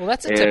fun. Well,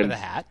 that's a tip of the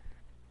hat.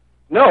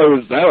 No,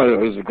 it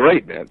was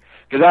great, man.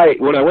 Because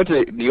when I went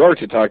to New York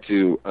to talk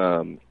to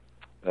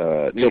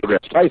Neil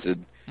deGrasse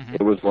Tyson,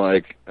 it was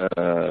like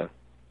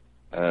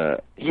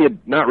he had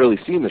not really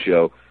seen the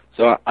show,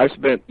 so I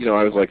spent,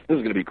 I was like, this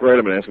is going to be great.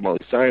 I'm going to ask him all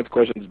these science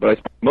questions, but I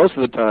spent most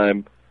of the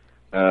time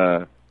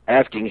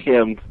asking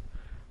him.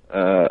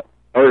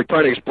 Or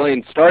trying to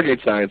explain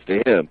Stargate science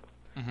to him,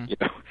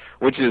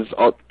 which is,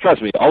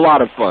 trust me, a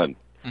lot of fun.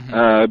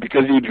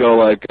 Because you'd go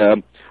like,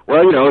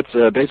 it's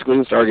basically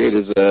the Stargate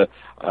is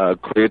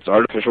creates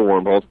artificial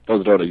wormholes.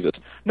 Those don't exist.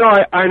 No,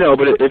 I know,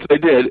 but if they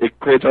did, it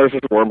creates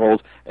artificial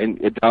wormholes and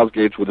it dials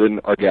gates within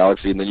our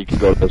galaxy, and then you can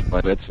go to those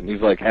planets. And he's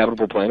like,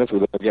 habitable planets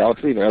within our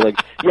galaxy, and they're like,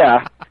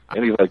 yeah.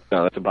 And he's like,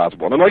 no, that's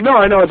impossible. And I'm like, no,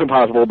 I know it's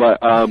impossible, but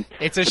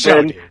it's a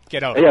show, dude.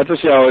 Get over it. Yeah, it's a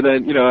show. And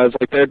then I was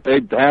like, they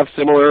have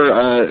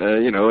similar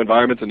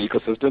environments and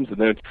ecosystems. And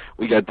then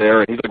we get there,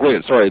 and he's like,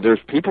 wait, sorry,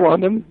 there's people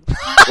on them?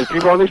 There's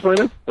people on these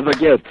planets? I was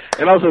like, yes.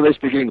 And also they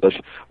speak English.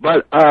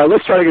 But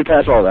let's try to get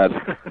past all that.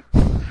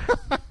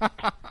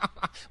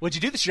 Would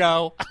you do the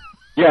show?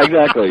 Yeah,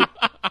 exactly.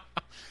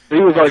 He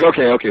was like,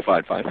 okay,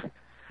 fine.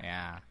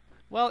 Yeah.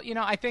 Well,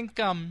 I think,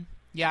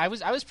 I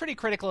was pretty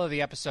critical of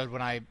the episode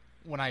when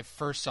I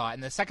first saw it,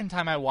 and the second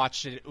time I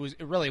watched it,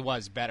 it really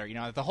was better.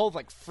 The whole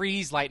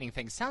freeze lightning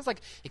thing sounds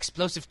like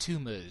explosive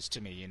tumors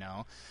to me.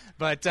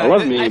 But I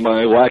love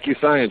my wacky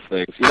science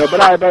things. But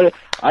I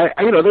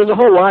there's a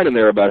whole line in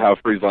there about how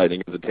freeze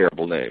lightning is a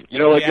terrible name.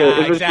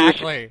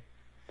 Exactly.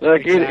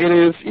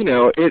 It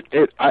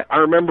is, I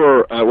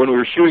remember when we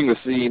were shooting the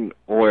scene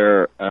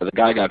where the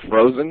guy got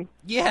frozen.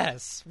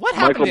 Yes. What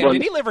happened to him?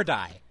 Did he live or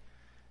die?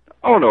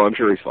 Oh, no, I'm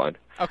sure he's fine.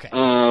 Okay.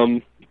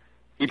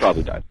 He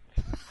probably died.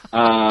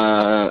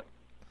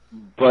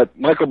 But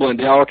Michael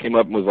Blundell came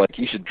up and was like,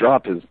 he should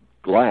drop his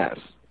glass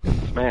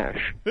and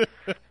smash.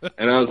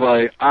 And I was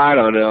like, I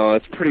don't know,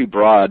 it's pretty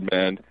broad,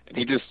 man. And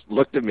he just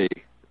looked at me,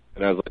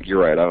 and I was like,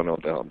 you're right, I don't know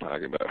what the hell I'm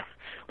talking about.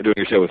 We're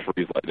doing a show with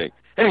freeze lightning.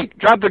 Hey,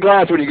 drop the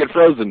glass when you get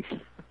frozen.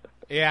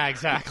 Yeah,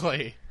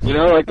 exactly. If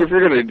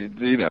you're going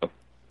to,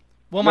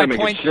 well, my make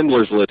point, a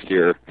Schindler's List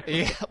here.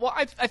 Yeah, well,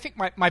 I think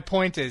my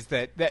point is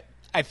that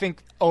I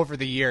think over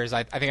the years,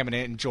 I think I'm going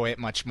to enjoy it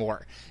much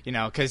more,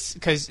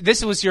 because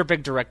this was your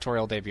big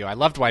directorial debut. I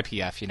loved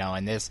YPF,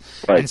 and this,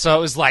 right. And so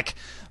it was like,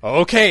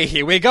 okay,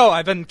 here we go.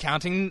 I've been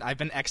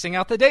Xing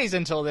out the days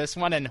until this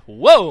one, and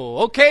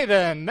whoa, okay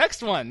then,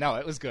 next one. No,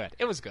 it was good.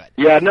 It was good.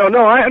 Yeah, no,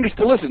 I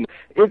understand. Listen,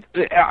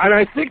 and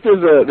I think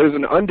there's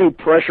an undue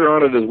pressure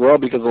on it as well,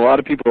 because a lot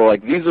of people are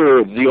like, these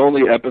are the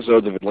only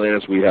episodes of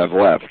Atlantis we have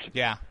left.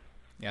 Yeah.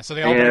 Yeah, so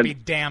they all better be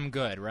damn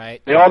good,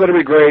 right? They all better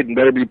be great and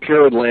better be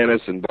pure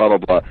Atlantis and blah, blah,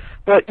 blah.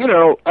 But,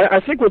 I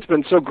think what's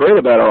been so great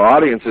about our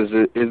audiences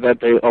is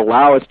that they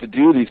allow us to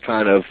do these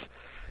kind of,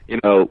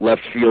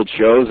 left field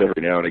shows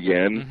every now and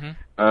again.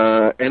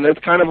 And that's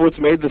kind of what's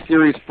made the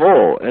series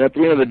full. And at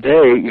the end of the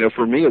day,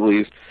 for me at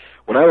least,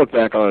 when I look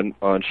back on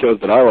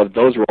shows that I love,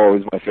 those were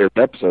always my favorite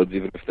episodes,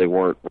 even if they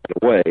weren't right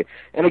away.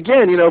 And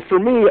again, for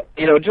me,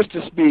 just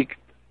to speak,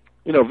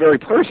 very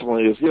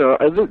personally, is,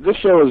 this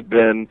show has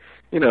been,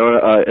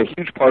 a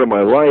huge part of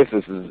my life.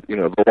 This is,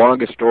 the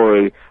longest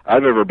story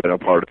I've ever been a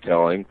part of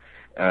telling.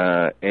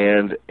 By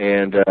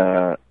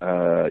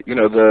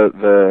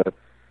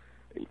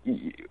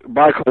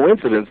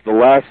coincidence, the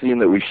last scene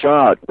that we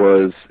shot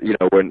was,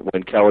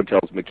 when Keller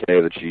tells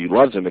McKay that she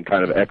loves him and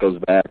kind of echoes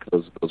back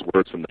those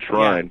words from the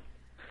shrine.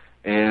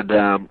 And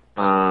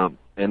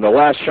the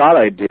last shot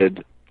I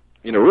did,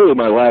 really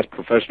my last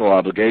professional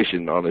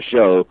obligation on the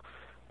show,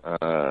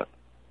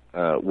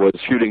 was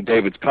shooting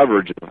David's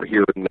coverage of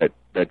hearing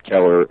that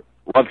Keller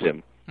loved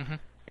him.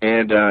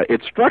 And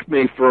it struck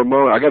me for a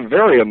moment. I got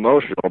very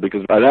emotional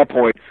because by that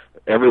point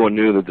everyone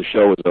knew that the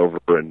show was over,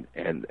 and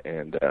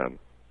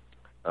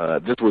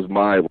this was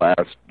my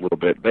last little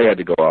bit. They had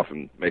to go off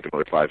and make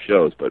another 5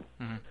 shows, but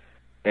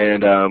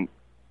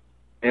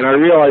and I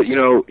realized,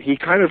 he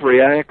kind of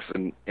reacts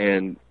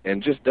and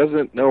just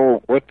doesn't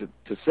know what to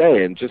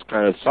say and just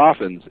kind of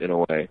softens in a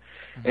way.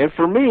 And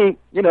for me,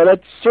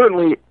 that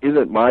certainly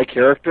isn't my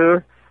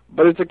character,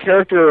 but it's a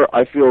character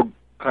I feel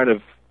kind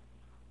of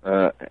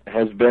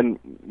has been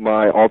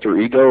my alter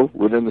ego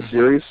within the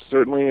series.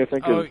 Certainly, I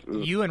think.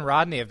 You and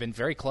Rodney have been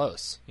very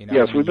close.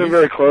 Yes, we've been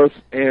very close,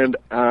 and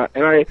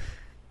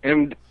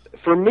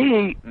for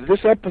me,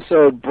 this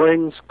episode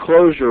brings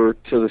closure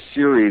to the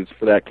series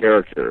for that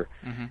character,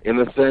 in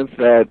the sense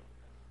that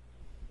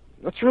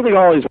that's really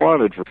all he's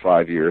wanted for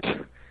 5 years.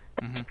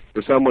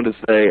 For someone to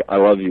say, I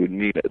love you and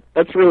mean it.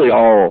 That's really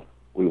all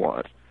we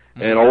want.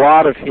 And a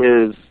lot of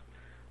his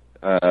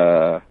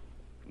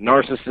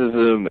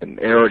narcissism and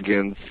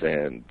arrogance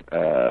and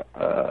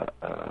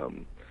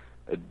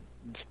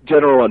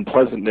general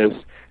unpleasantness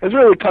has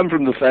really come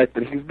from the fact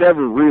that he's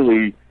never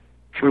really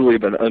truly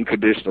been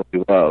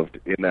unconditionally loved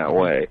in that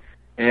way.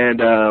 And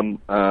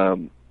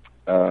so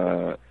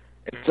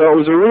it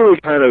was a really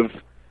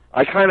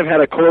I kind of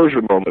had a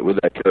closure moment with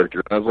that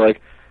character. I was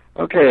like,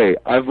 okay,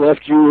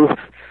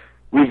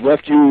 we've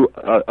left you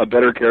a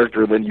better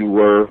character than you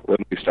were when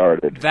we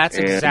started. That's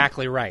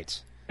exactly right.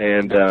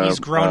 And he's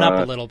grown up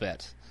a little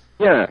bit.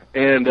 Yeah,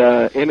 and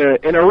in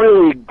a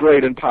really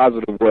great and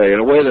positive way, in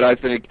a way that I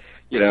think,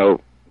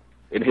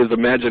 in his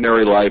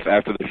imaginary life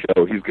after the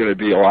show, he's going to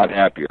be a lot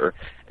happier.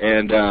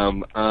 And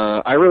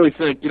I really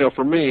think,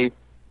 for me,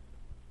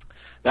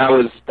 that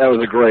was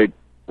a great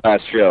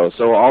last show.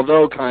 So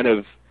although kind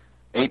of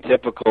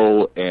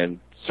atypical and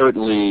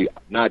certainly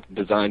not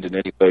designed in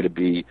any way to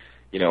be,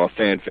 a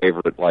fan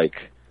favorite like,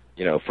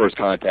 First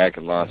Contact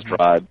and Lost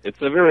Tribe,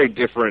 it's a very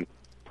different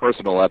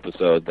personal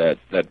episode that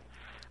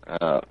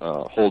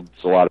holds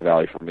a lot of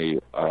value for me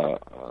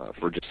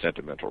for just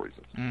sentimental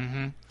reasons.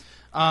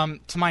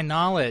 To my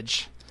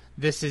knowledge,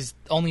 this is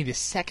only the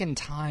second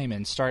time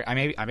in I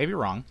may be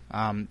wrong.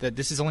 That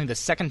this is only the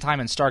second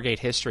time in Stargate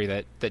history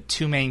that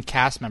 2 main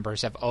cast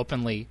members have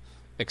openly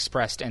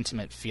expressed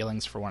intimate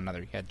feelings for one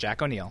another. You had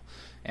Jack O'Neill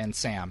and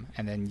Sam,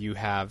 and then you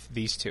have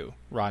these two,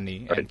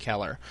 Rodney and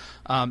Keller.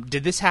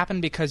 Did this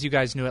happen because you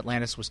guys knew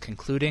Atlantis was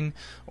concluding,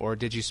 or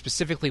did you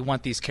specifically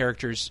want these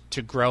characters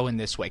to grow in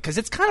this way? Because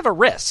it's kind of a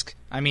risk.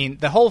 I mean,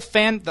 the whole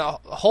fan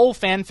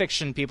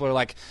fiction people are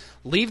like,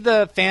 leave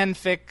the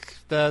fanfic,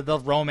 the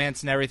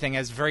romance and everything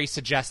as very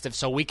suggestive,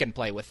 so we can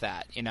play with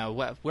that.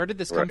 Where did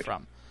this come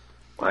from?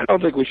 I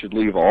don't think we should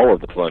leave all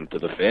of the fun to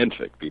the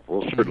fanfic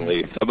people.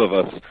 Certainly, some of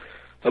us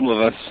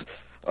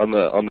on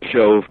the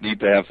show need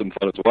to have some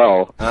fun as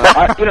well.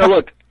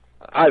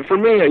 For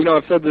me,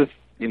 I've said this,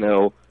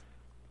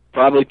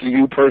 probably to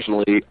you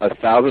personally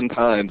 1,000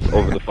 times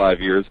over the 5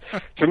 years.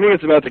 To me,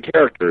 it's about the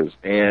characters,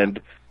 and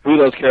who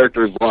those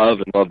characters love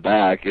and love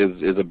back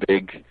is a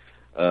big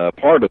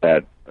part of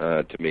that.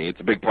 To me, it's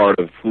a big part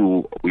of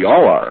who we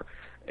all are.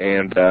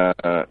 And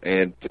to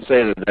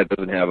say that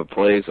doesn't have a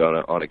place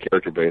on a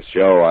character-based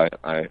show,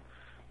 I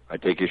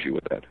take issue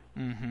with that.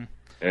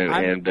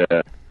 And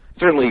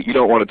certainly, you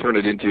don't want to turn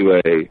it into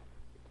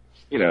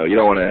you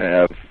don't want to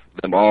have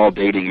them all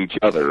dating each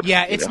other.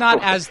 Yeah, it's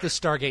not as the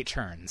Stargate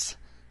turns.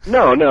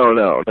 No. I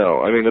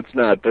mean, it's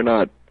not. They're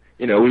not.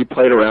 We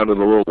played around with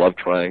a little love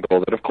triangle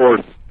that, of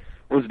course,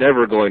 was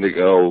never going to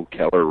go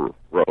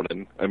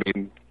Keller-Ronan. I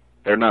mean,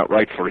 they're not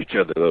right for each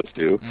other, those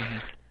two.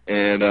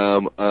 And well,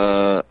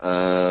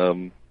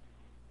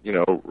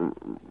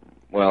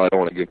 I don't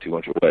want to give too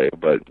much away,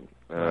 but.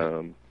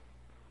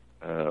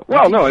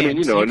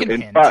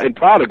 In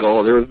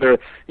Prodigal,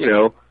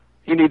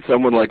 he needs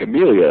someone like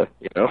Amelia,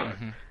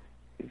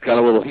 He's got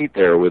a little heat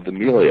there with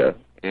Amelia,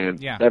 and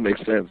that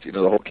makes sense, the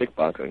whole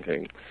kickboxing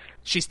thing.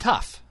 She's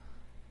tough.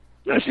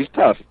 Yeah, she's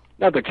tough.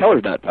 Not that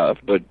Keller's not tough,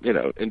 but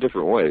in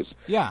different ways.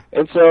 Yeah.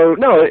 And so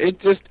no,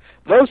 it just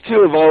those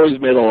two have always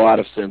made a lot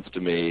of sense to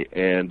me,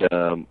 and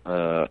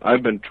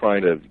I've been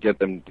trying to get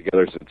them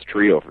together since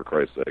Trio, for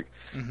Christ's sake.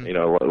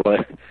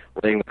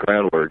 Laying the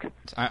groundwork.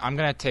 I'm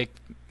going to take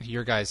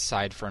your guys'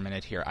 side for a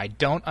minute here. I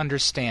don't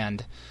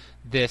understand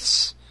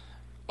this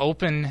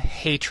open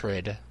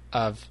hatred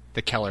of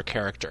the Keller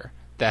character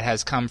that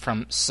has come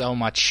from so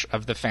much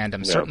of the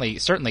fandom. Yeah.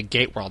 Certainly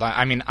Gateworld.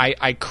 I mean,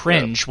 I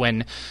cringe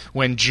when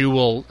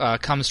Jewel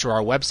comes to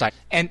our website,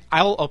 and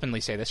I'll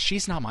openly say this: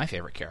 she's not my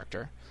favorite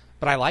character,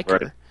 but I like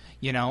her.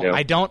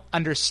 I don't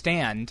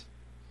understand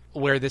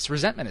where this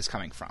resentment is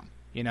coming from.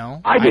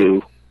 I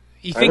do.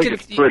 You think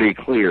it's pretty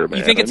clear, man.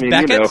 You think it's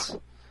Beckett?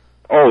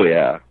 Oh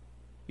yeah.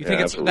 You think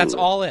absolutely. That's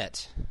all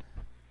it?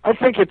 I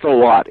think it's a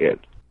lot it.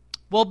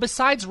 Well,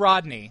 besides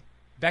Rodney,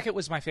 Beckett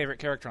was my favorite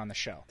character on the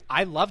show.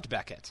 I loved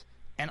Beckett.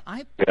 And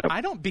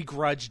I don't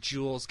begrudge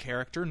Jewel's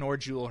character, nor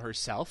Jewel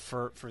herself,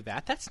 for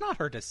that. That's not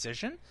her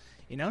decision.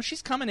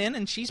 She's coming in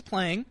and she's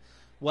playing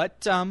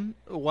what. No, and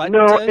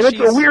it's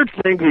a weird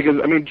thing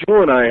because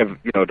Jewel and I have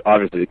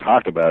obviously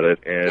talked about it,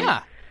 and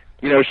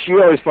she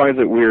always finds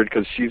it weird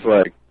because she's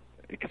like,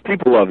 because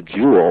people love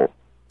Jewel.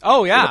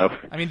 Oh yeah,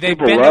 they've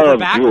bent over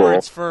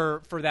backwards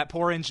for that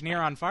poor engineer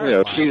on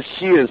Firefly.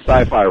 She is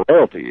sci-fi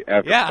royalty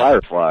after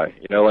Firefly.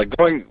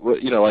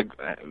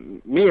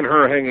 Me and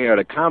her hanging out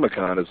at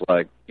Comic-Con is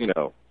like,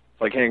 it's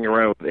like hanging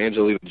around with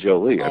Angelina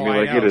Jolie. I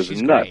know. It is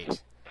She's nuts.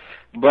 Great.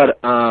 But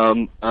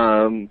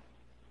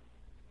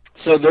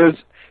so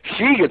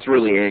she gets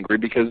really angry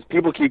because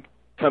people keep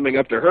coming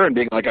up to her and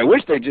being like, I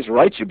wish they'd just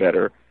write you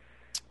better.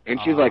 And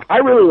she's like, I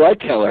really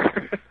like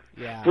Keller.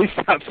 Yeah. Please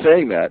stop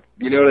saying that.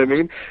 You know what I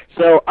mean?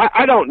 So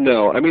I don't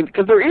know.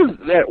 Because there is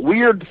that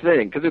weird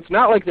thing. Because it's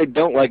not like they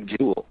don't like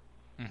Jewel.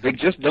 Mm-hmm. They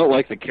just don't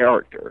like the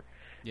character.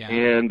 Yeah.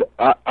 And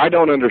I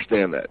don't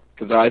understand that.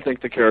 Because I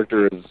think the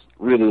character is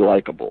really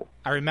likable.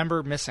 I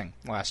remember Missing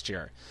last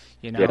year,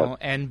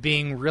 and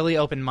being really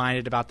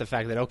open-minded about the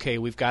fact that, okay,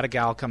 we've got a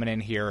gal coming in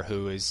here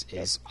who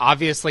is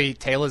obviously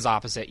Taylor's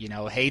opposite,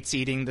 hates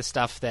eating the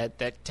stuff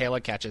that Taylor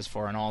catches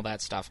for and all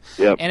that stuff.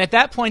 Yep. And at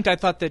that point, I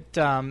thought that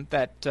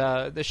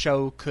the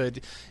show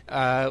could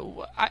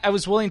I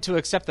was willing to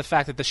accept the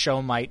fact that the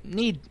show might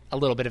need a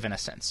little bit of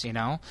innocence, and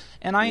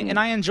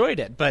I enjoyed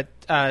it. But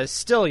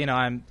still,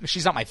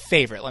 she's not my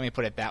favorite, let me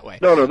put it that way.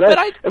 No,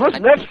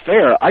 that's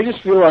fair. I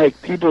just feel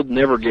like people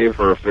never gave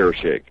her a fair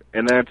shake.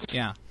 And that's...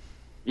 Yeah.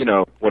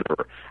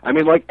 Whatever.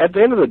 At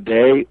the end of the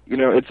day,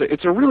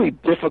 it's a really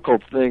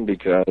difficult thing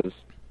because,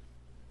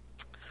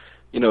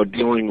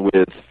 dealing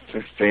with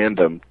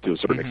fandom to a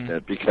certain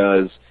extent,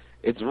 because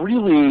it's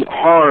really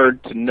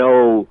hard to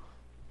know,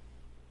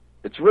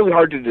 it's really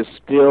hard to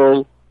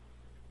distill,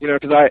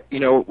 because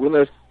when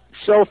the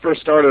show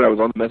first started, I was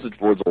on the message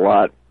boards a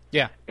lot.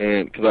 Yeah.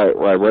 And because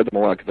I read them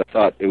a lot because I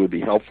thought it would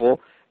be helpful.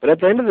 But at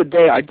the end of the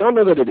day, I don't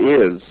know that it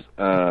is.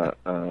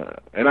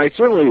 And I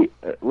certainly,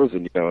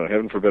 listen,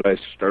 heaven forbid I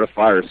start a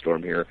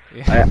firestorm here.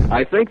 Yeah.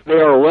 I think they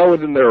are well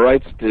within their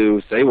rights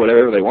to say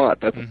whatever they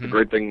want. That's the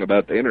great thing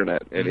about the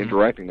Internet and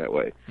interacting that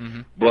way.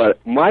 Mm-hmm.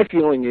 But my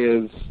feeling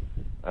is,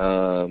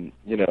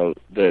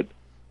 that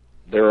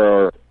there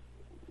are,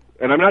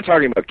 and I'm not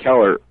talking about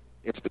Keller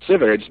in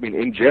specific, I just mean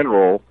in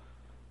general,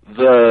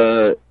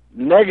 the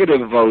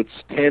negative votes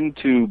tend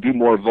to be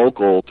more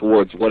vocal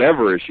towards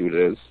whatever issue it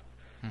is.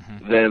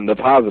 Mm-hmm. Than the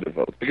positive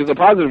votes. Because the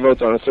positive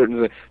votes on a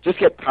certain just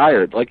get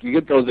tired. Like, you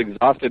get those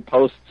exhausted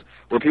posts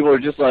where people are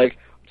just like,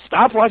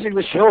 stop watching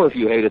the show if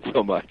you hate it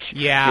so much.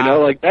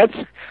 Yeah. That's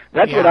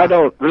what I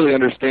don't really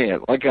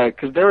understand.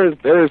 Because there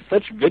is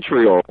such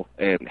vitriol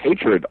and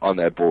hatred on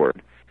that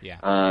board.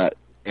 Yeah.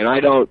 And I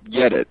don't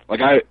get it.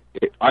 I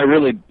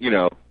really,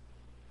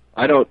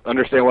 I don't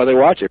understand why they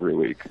watch every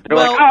week. They're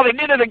like, oh, they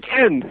did it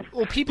again.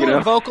 Well, people are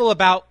vocal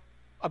about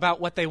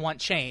what they want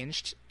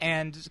changed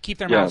and keep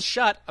their mouths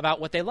shut about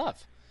what they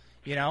love.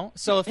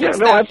 So if if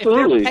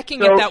they're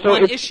pecking at that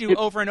one issue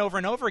over and over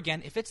and over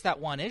again, if it's that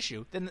one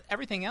issue, then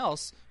everything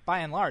else, by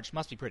and large,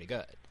 must be pretty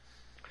good.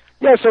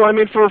 Yeah. So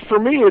for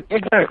me,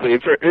 exactly.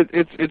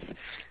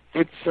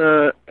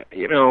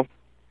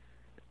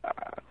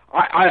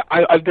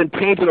 I've been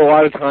painted a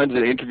lot of times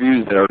in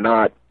interviews that are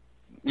not,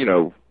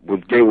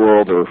 with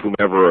Gateworld or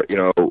whomever,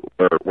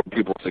 where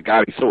people say,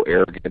 God, he's so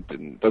arrogant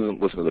and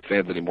doesn't listen to the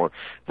fans anymore.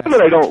 Not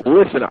that I don't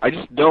listen, I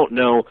just don't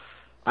know.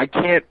 I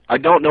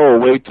don't know a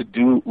way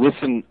to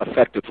listen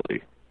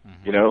effectively.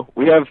 Mm-hmm.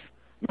 We have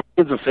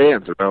millions of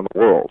fans around the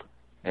world,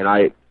 and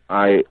I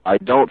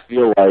don't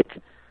feel like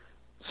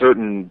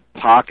certain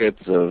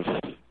pockets of,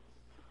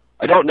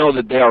 I don't know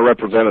that they are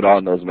represented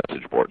on those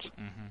message boards,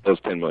 those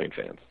 10 million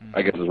fans,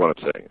 I guess is what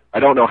I'm saying. I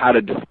don't know how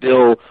to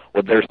distill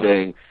what they're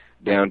saying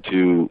down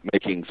to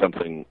making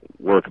something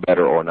work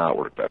better or not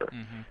work better.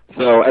 Mm-hmm.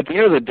 So at the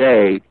end of the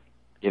day,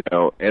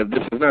 and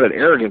this is not an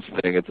arrogance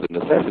thing, it's a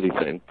necessity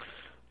thing,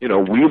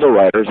 we the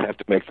writers have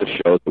to make the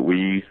show that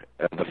we,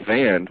 as a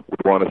fan, would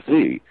want to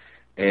see.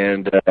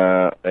 And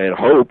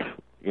hope,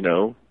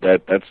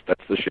 that that's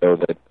the show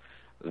that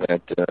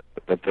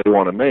they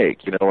want to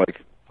make.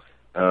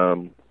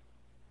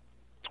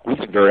 we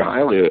think very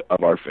highly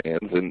of our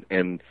fans,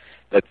 and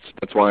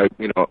that's why,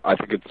 I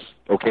think it's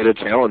okay to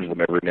challenge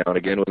them every now and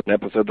again with an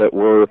episode that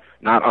we're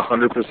not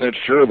 100%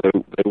 sure they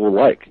will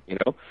like.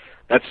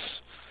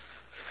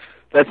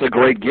 That's a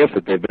great gift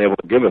that they've been able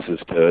to give us, is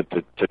to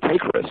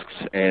take risks.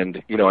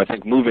 And I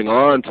think moving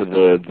on to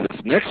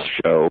this next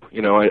show,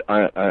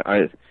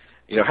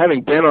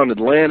 having been on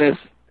Atlantis,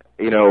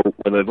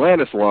 when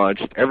Atlantis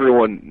launched,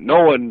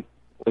 no one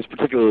was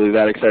particularly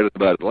that excited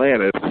about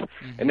Atlantis,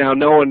 and now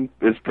no one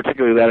is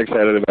particularly that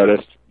excited about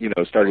us,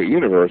 Stargate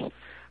Universe.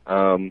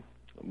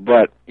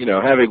 But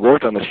having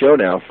worked on the show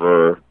now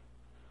for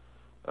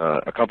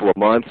a couple of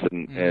months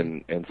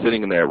and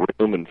sitting in that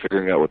room and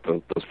figuring out what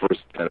those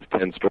first kind of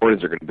 10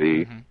 stories are going to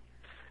be,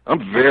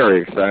 I'm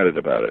very excited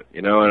about it.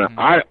 And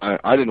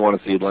I didn't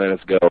want to see Atlantis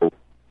go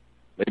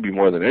maybe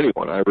more than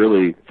anyone. I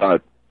really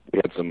thought we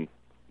had some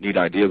neat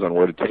ideas on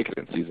where to take it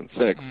in season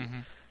 6.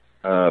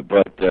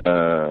 But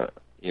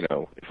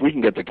if we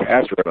can get the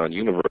cast right on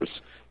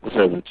Universe, this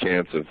has a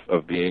chance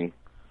of being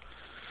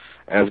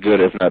as good,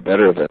 if not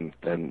better, than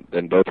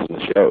both of the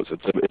shows.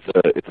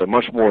 It's a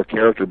much more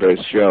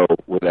character-based show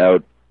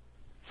without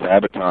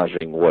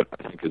sabotaging what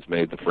I think has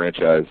made the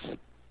franchise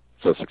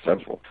so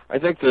successful. I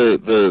think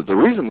the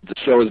reason that the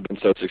show has been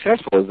so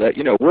successful is that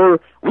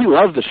we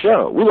love the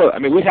show. We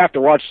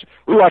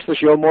watch the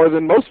show more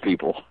than most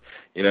people.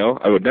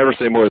 I would never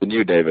say more than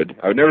you, David.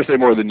 I would never say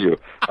more than you.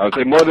 I would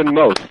say more than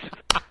most.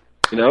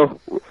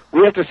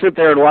 We have to sit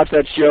there and watch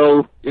that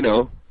show,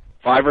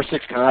 5 or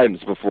 6 times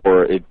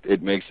before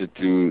it makes it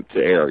to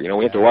air.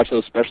 We have to watch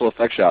those special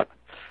effects shots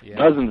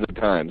dozens of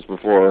times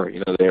before,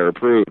 they are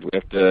approved.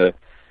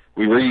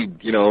 We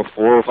read, 4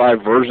 or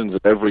 5 versions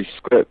of every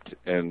script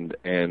and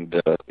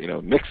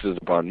mixes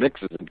upon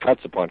mixes and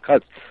cuts upon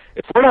cuts.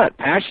 If we're not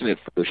passionate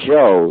for the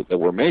show that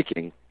we're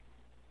making,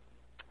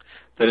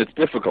 then it's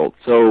difficult.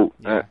 So,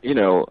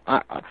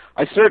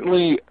 I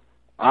certainly,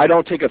 I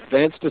don't take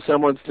offense to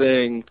someone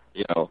saying,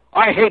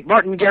 I hate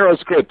Martin Garrow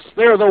scripts.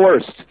 They're the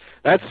worst.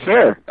 That's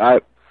fair.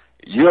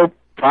 You're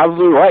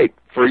probably right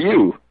for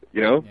you,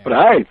 But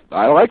I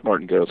like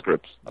Martin Garrow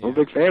scripts. I'm a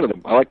big fan of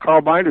them. I like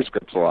Carl Binder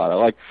scripts a lot. I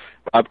like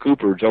Bob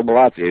Cooper, Joe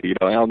Malazzi,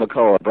 Al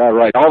McCullough, Brad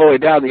Wright, all the way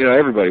down,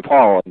 everybody,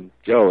 Paul and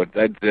Joe.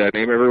 Did I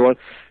name everyone?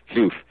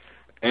 Phew.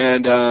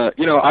 And I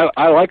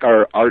like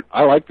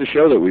I like the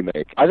show that we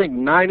make. I think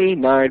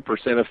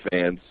 99% of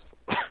fans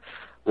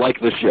like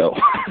the show,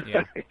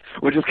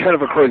 which is kind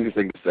of a crazy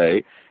thing to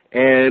say.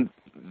 And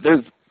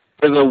there's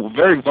a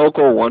very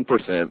vocal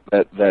 1%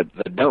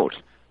 that don't.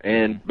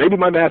 And maybe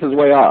my math is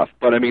way off,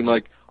 but I mean,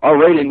 our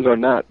ratings are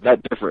not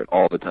that different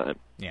all the time.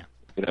 Yeah.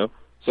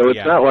 So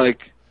it's not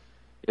like,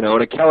 in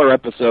a Keller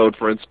episode,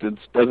 for instance,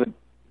 doesn't,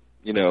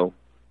 the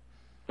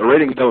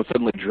ratings don't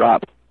suddenly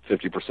drop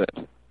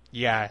 50%.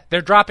 Yeah,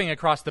 they're dropping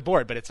across the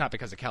board, but it's not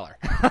because of Keller.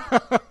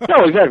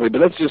 No, exactly. But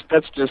that's just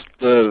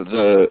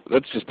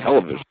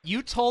television.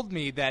 You told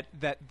me that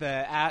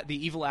the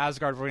Evil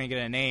Asgard were going to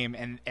get a name,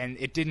 and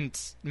it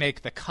didn't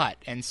make the cut,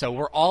 and so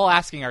we're all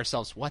asking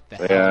ourselves, what the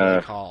hell are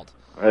they called?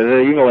 The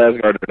Evil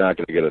Asgard are not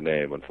going to get a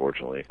name,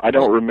 unfortunately. I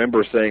don't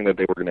remember saying that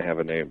they were going to have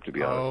a name, to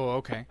be honest. Oh,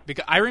 okay.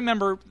 Because I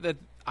remember that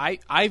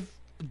I've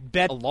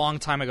bet a long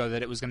time ago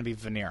that it was going to be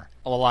Veneer.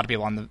 A lot of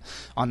people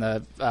on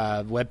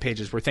the web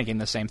pages were thinking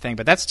the same thing,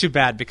 but that's too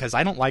bad because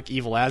I don't like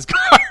Evil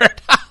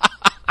Asgard.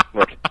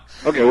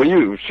 Okay, well,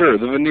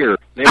 the Veneer.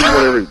 Name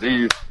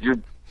whatever. You're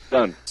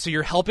done. So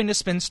you're helping to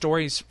spin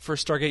stories for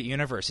Stargate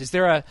Universe. Is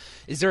there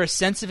a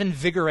sense of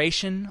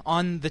invigoration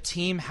on the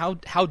team?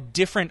 How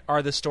different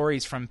are the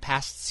stories from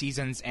past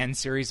seasons and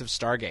series of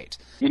Stargate?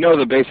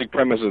 The basic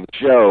premise of the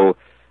show.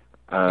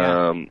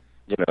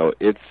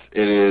 It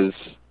is.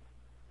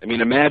 I mean,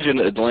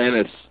 imagine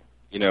Atlantis,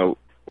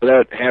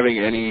 without having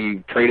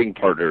any trading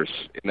partners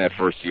in that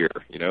first year,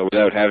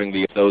 without having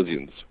the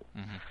Athosians,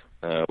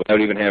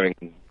 without even having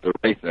the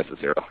Wraith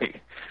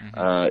necessarily.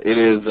 It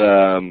is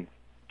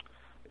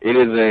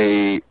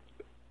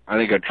I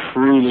think, a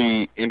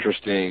truly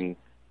interesting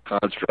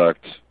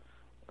construct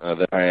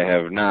that I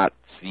have not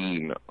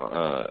seen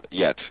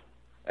yet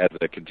as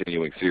a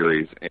continuing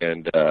series,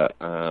 and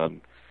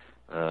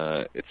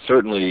it's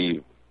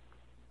certainly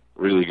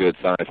really good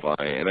sci-fi.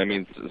 And I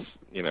mean,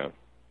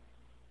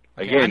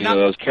 again,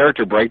 those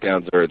character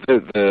breakdowns are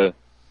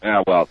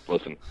well,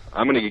 listen,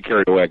 I'm going to get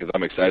carried away because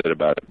I'm excited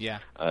about it. Yeah.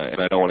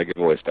 And I don't want to give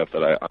away stuff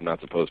that I'm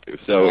not supposed to.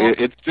 So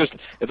it's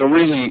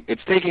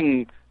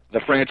taking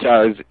the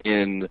franchise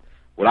in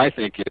what I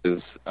think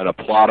is an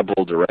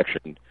applaudable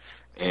direction,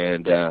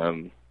 and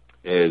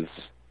is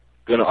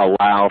going to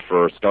allow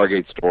for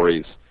Stargate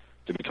stories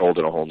to be told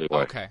in a whole new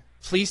way. Okay.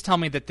 Please tell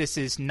me that this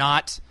is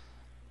not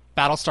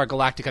Battlestar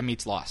Galactica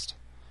meets Lost.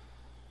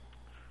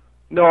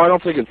 No, I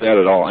don't think it's that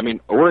at all. I mean,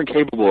 we're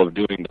incapable of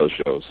doing those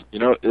shows.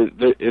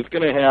 It's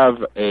going to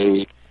have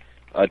a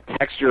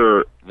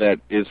texture that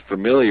is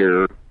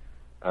familiar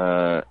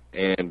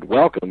and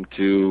welcome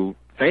to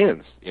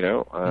fans.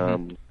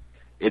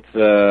 It's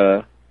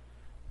a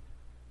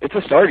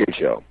Stargate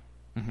show.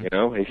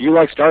 If you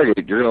like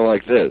Stargate, you're going to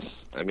like this.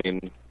 I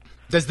mean,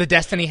 does the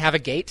Destiny have a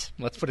gate?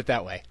 Let's put it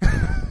that way.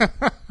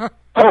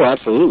 Oh,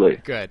 absolutely.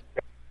 Good.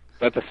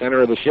 That's the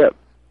center of the ship.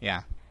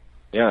 Yeah.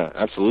 Yeah,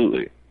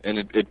 absolutely. And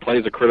it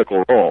plays a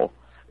critical role.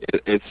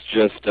 It's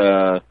just,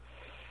 man,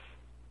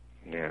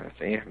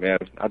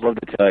 I'd love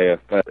to tell you,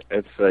 but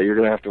it's you're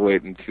gonna have to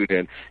wait and tune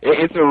in.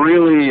 It's a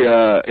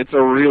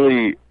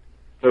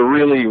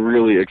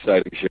really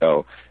exciting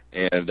show,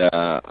 and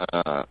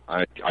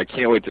I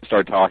can't wait to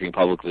start talking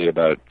publicly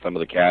about some of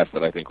the cast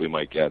that I think we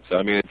might get. So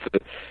I mean,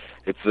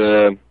 it's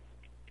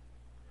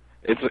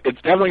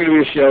definitely going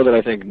to be a show that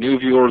I think new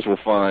viewers will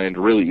find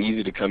really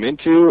easy to come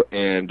into,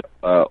 and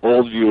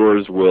old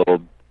viewers will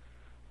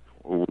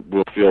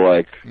feel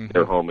like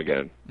they're home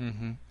again.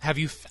 Mm-hmm. Have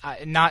you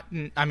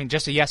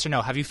just a yes or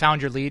no? Have you found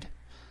your lead?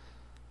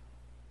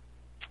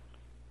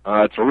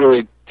 It's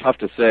really tough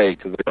to say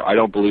because I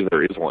don't believe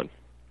there is one.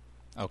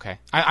 Okay,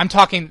 I'm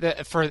talking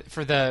for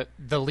the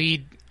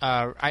lead.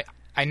 I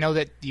know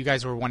that you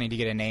guys were wanting to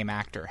get a name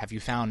actor. Have you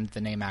found the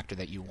name actor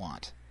that you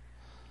want?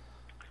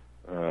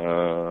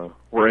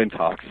 We're in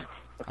talks.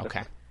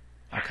 Okay.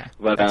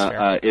 But That's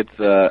fair.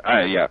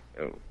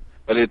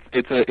 But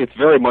it's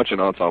very much an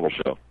ensemble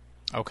show.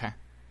 Okay,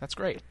 that's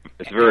great.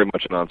 It's very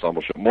much an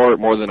ensemble show,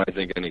 more than I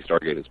think any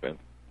Stargate has been.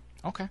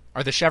 Okay.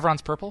 Are the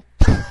chevrons purple?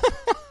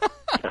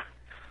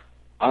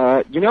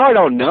 I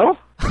don't know.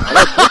 I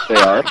don't think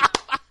they are.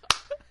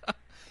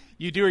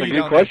 You do or you Good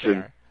don't question.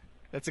 think they are?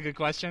 That's a good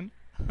question.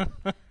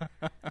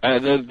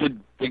 The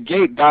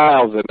gate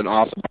dials in an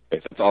awesome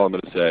place. That's all I'm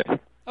going to say.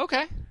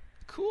 Okay,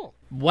 cool.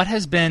 What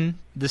has been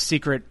the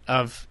secret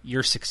of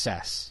your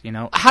success?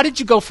 How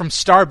did you go from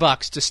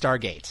Starbucks to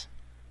Stargate?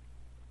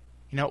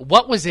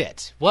 What was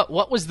it? What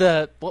was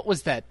that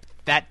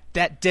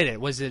did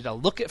it? Was it a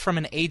look from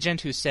an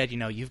agent who said,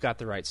 you've got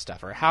the right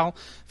stuff? Or how,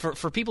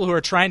 for people who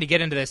are trying to get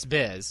into this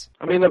biz?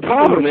 I mean, the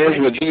problem is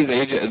with these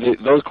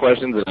agents, those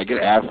questions that I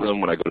get asked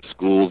them when I go to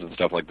schools and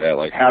stuff like that,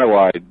 like, how do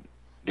I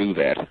do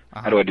that?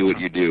 How do I do what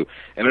you do?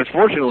 And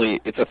unfortunately,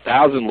 it's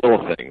 1,000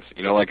 little things.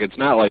 It's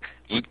not like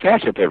eat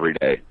ketchup every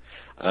day.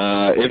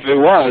 If it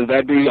was,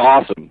 that'd be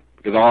awesome,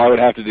 because all I would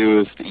have to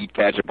do is to eat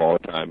ketchup all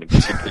the time and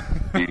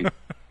be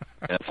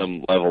at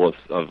some level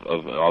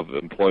of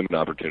employment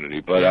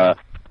opportunity. But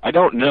I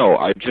don't know.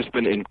 I've just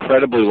been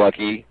incredibly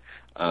lucky.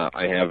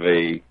 I have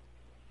as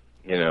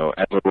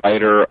a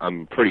writer,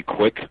 I'm pretty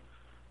quick,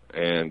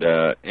 and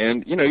this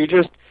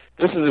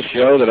is a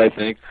show that I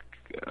think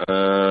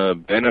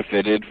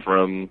benefited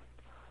from,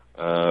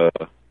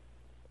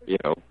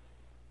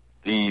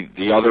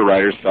 the other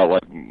writers felt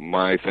like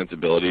my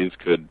sensibilities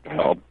could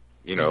help,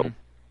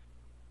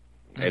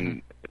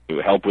 and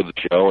help with the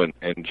show and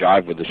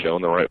jive with the show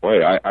in the right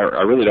way.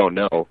 I really don't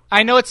know.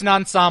 I know it's an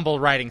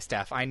ensemble writing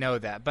staff. I know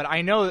that, but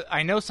I know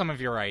some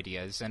of your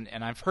ideas, and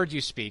I've heard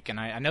you speak, and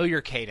I know your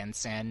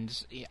cadence,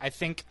 and I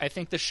think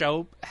the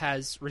show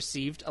has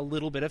received a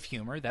little bit of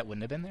humor that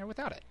wouldn't have been there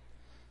without it.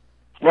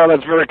 Well,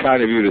 that's very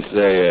kind of you to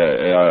say.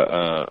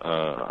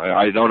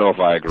 I don't know if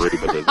I agree,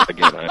 but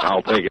again,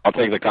 I'll take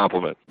the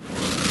compliment.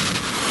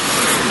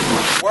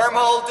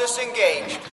 Wormhole disengaged.